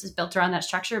supremacist. It's just built around that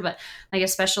structure, but like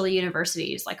especially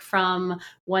universities, like from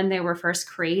when they were first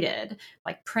created,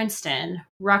 like Princeton,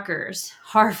 Rutgers,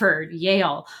 Harvard,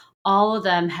 Yale, all of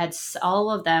them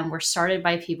were started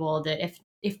by people that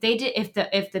if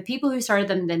the people who started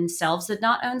them themselves did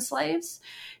not own slaves,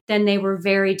 then they were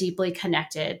very deeply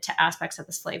connected to aspects of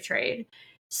the slave trade.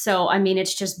 So, I mean,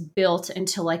 it's just built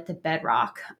into like the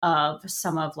bedrock of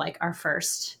some of like our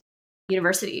first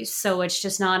universities. So it's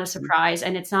just not a surprise.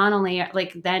 And it's not only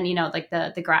like then, like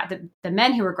the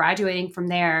men who were graduating from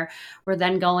there were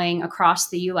then going across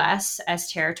the US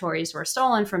as territories were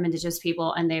stolen from indigenous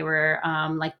people. And they were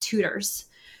like tutors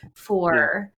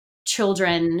for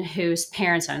children whose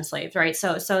parents are enslaved, right?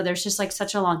 So there's just like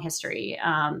such a long history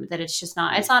that it's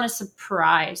not a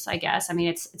surprise, I guess. I mean,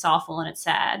 it's awful and it's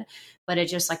sad, but it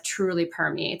just like truly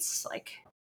permeates like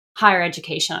higher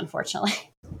education,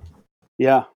 unfortunately.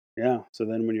 Yeah. So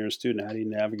then when you're a student, how do you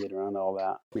navigate around all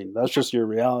that? I mean, that's just your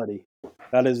reality.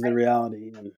 That is the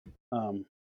reality. And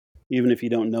even if you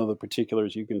don't know the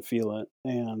particulars, you can feel it.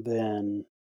 And then,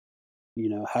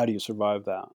 how do you survive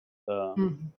that?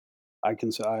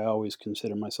 I always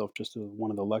consider myself just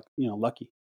one of the lucky,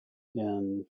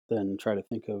 and then try to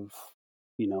think of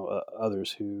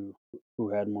others who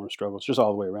had more struggles, just all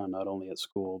the way around, not only at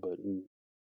school but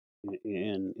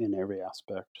in every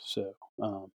aspect. So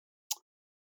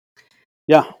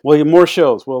well, more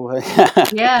shows. Well,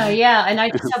 yeah, and I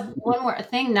just have one more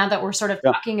thing now that we're sort of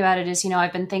talking about it is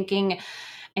I've been thinking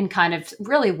and kind of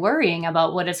really worrying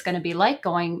about what it's going to be like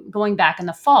going back in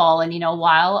the fall. And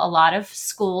while a lot of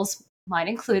schools, mine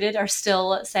included, are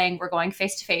still saying we're going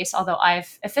face to face, although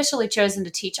I've officially chosen to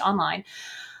teach online,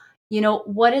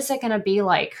 what is it going to be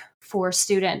like for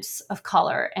students of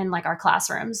color in like our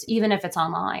classrooms, even if it's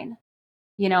online?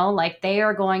 Like they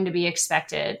are going to be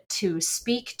expected to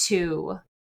speak to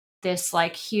this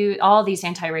like huge, all these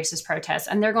anti-racist protests,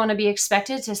 and they're going to be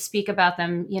expected to speak about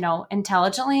them,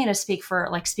 intelligently, and to speak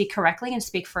correctly and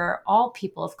speak for all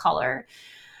people of color.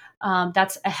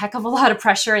 That's a heck of a lot of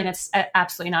pressure, and it's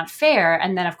absolutely not fair.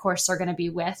 And then, of course, they're going to be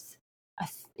with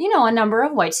a number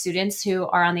of white students who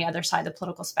are on the other side of the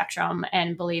political spectrum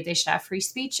and believe they should have free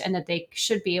speech and that they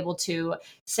should be able to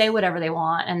say whatever they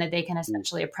want and that they can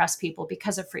essentially oppress people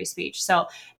because of free speech. So,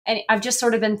 and I've just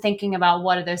sort of been thinking about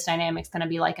what are those dynamics going to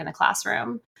be like in the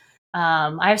classroom.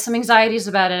 I have some anxieties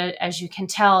about it, as you can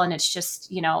tell, and it's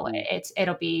just it'll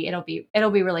be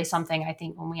really something, I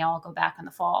think, when we all go back in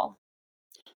the fall.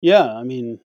 Yeah, I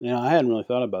mean, I hadn't really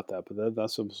thought about that, but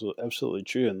that's absolutely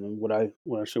true. And what I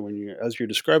say as you're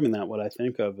describing that, what I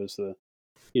think of is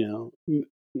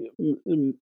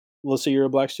let's say you're a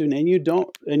black student and you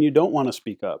don't want to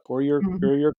speak up, or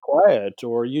you're quiet,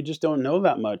 or you just don't know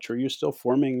that much, or you're still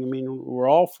forming. I mean, we're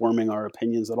all forming our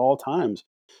opinions at all times,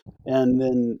 and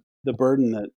then the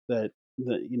burden that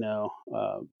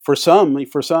for some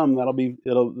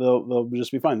they'll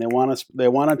just be fine. They want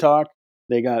to talk.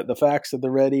 They got the facts at the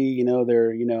ready, and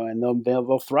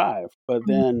they'll thrive. But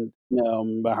then,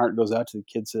 my heart goes out to the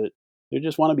kids that they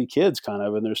just want to be kids, kind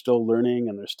of, and they're still learning,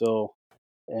 and they're still,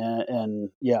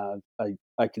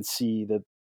 I could see that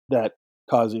that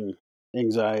causing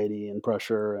anxiety and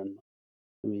pressure. And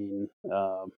I mean,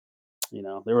 I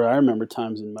remember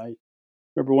times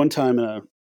remember one time in a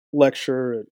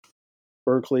lecture at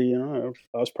Berkeley, I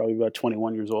was probably about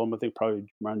 21 years old, I think probably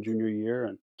around junior year,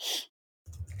 and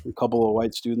a couple of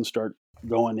white students start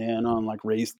going in on like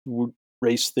race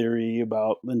theory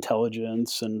about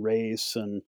intelligence and race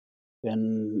and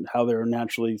how they're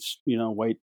naturally,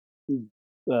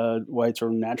 whites are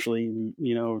naturally,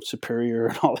 superior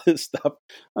and all this stuff.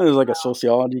 It was like a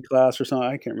sociology class or something.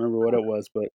 I can't remember what it was,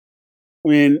 but I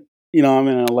mean, I'm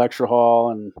in a lecture hall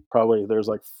and probably there's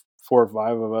like 4 or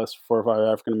 5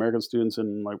 African American students,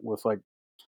 and like with like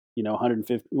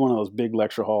 150, one of those big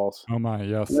lecture halls. Oh my,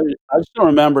 yes. I still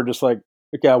remember just like,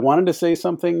 okay, I wanted to say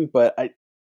something, but I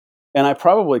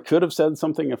probably could have said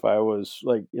something if I had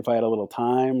a little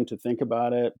time to think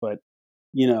about it, but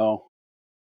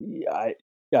I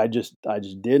just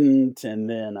didn't, and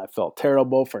then I felt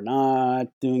terrible for not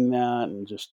doing that, and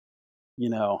just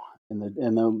and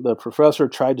the professor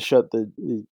tried to shut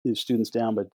the students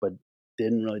down, but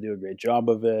didn't really do a great job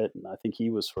of it, and I think he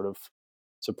was sort of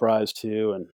surprised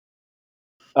too. And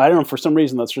I don't know, for some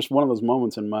reason that's just one of those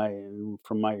moments from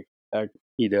my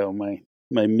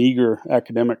my meager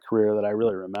academic career that I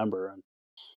really remember, and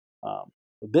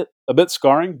a bit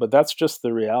scarring, but that's just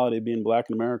the reality of being Black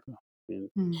in America. I mean,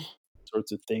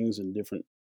 sorts of things and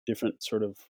different sort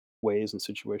of ways and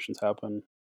situations happen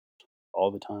all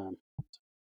the time.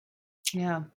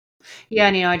 Yeah. Yeah.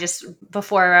 And, I just,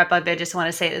 before I wrap up, I just want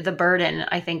to say the burden,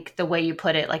 I think the way you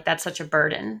put it, like that's such a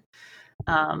burden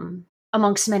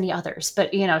amongst many others,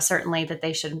 but, certainly that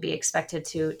they shouldn't be expected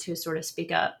to sort of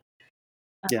speak up.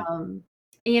 Yeah.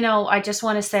 I just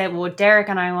want to say, well, Derek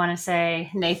and I want to say,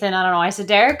 Nathan, I don't know why I said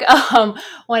Derek,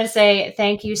 want to say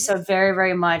thank you so very,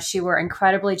 very much. You were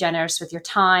incredibly generous with your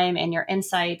time and your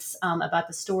insights about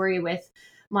the story with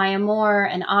Maya Moore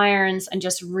and Irons, and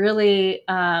just really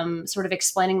sort of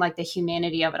explaining like the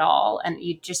humanity of it all. And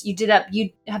you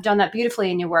have done that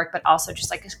beautifully in your work, but also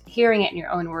just like hearing it in your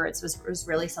own words was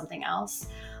really something else.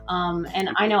 And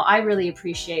I know I really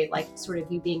appreciate like sort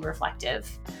of you being reflective.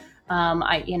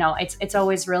 It's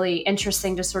always really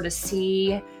interesting to sort of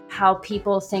see how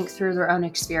people think through their own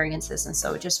experiences. And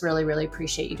so just really, really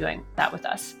appreciate you doing that with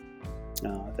us.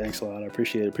 Thanks a lot. I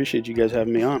appreciate it. Appreciate you guys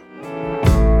having me on.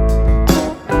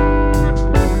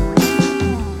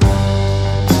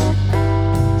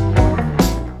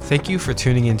 Thank you for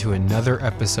tuning into another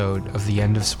episode of the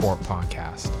End of Sport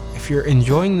podcast. If you're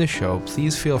enjoying the show,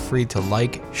 please feel free to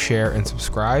like, share, and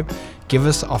subscribe. Give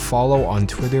us a follow on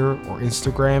Twitter or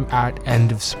Instagram at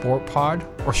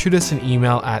endofsportpod, or shoot us an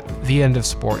email at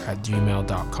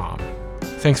theendofsport@gmail.com.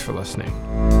 Thanks for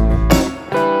listening.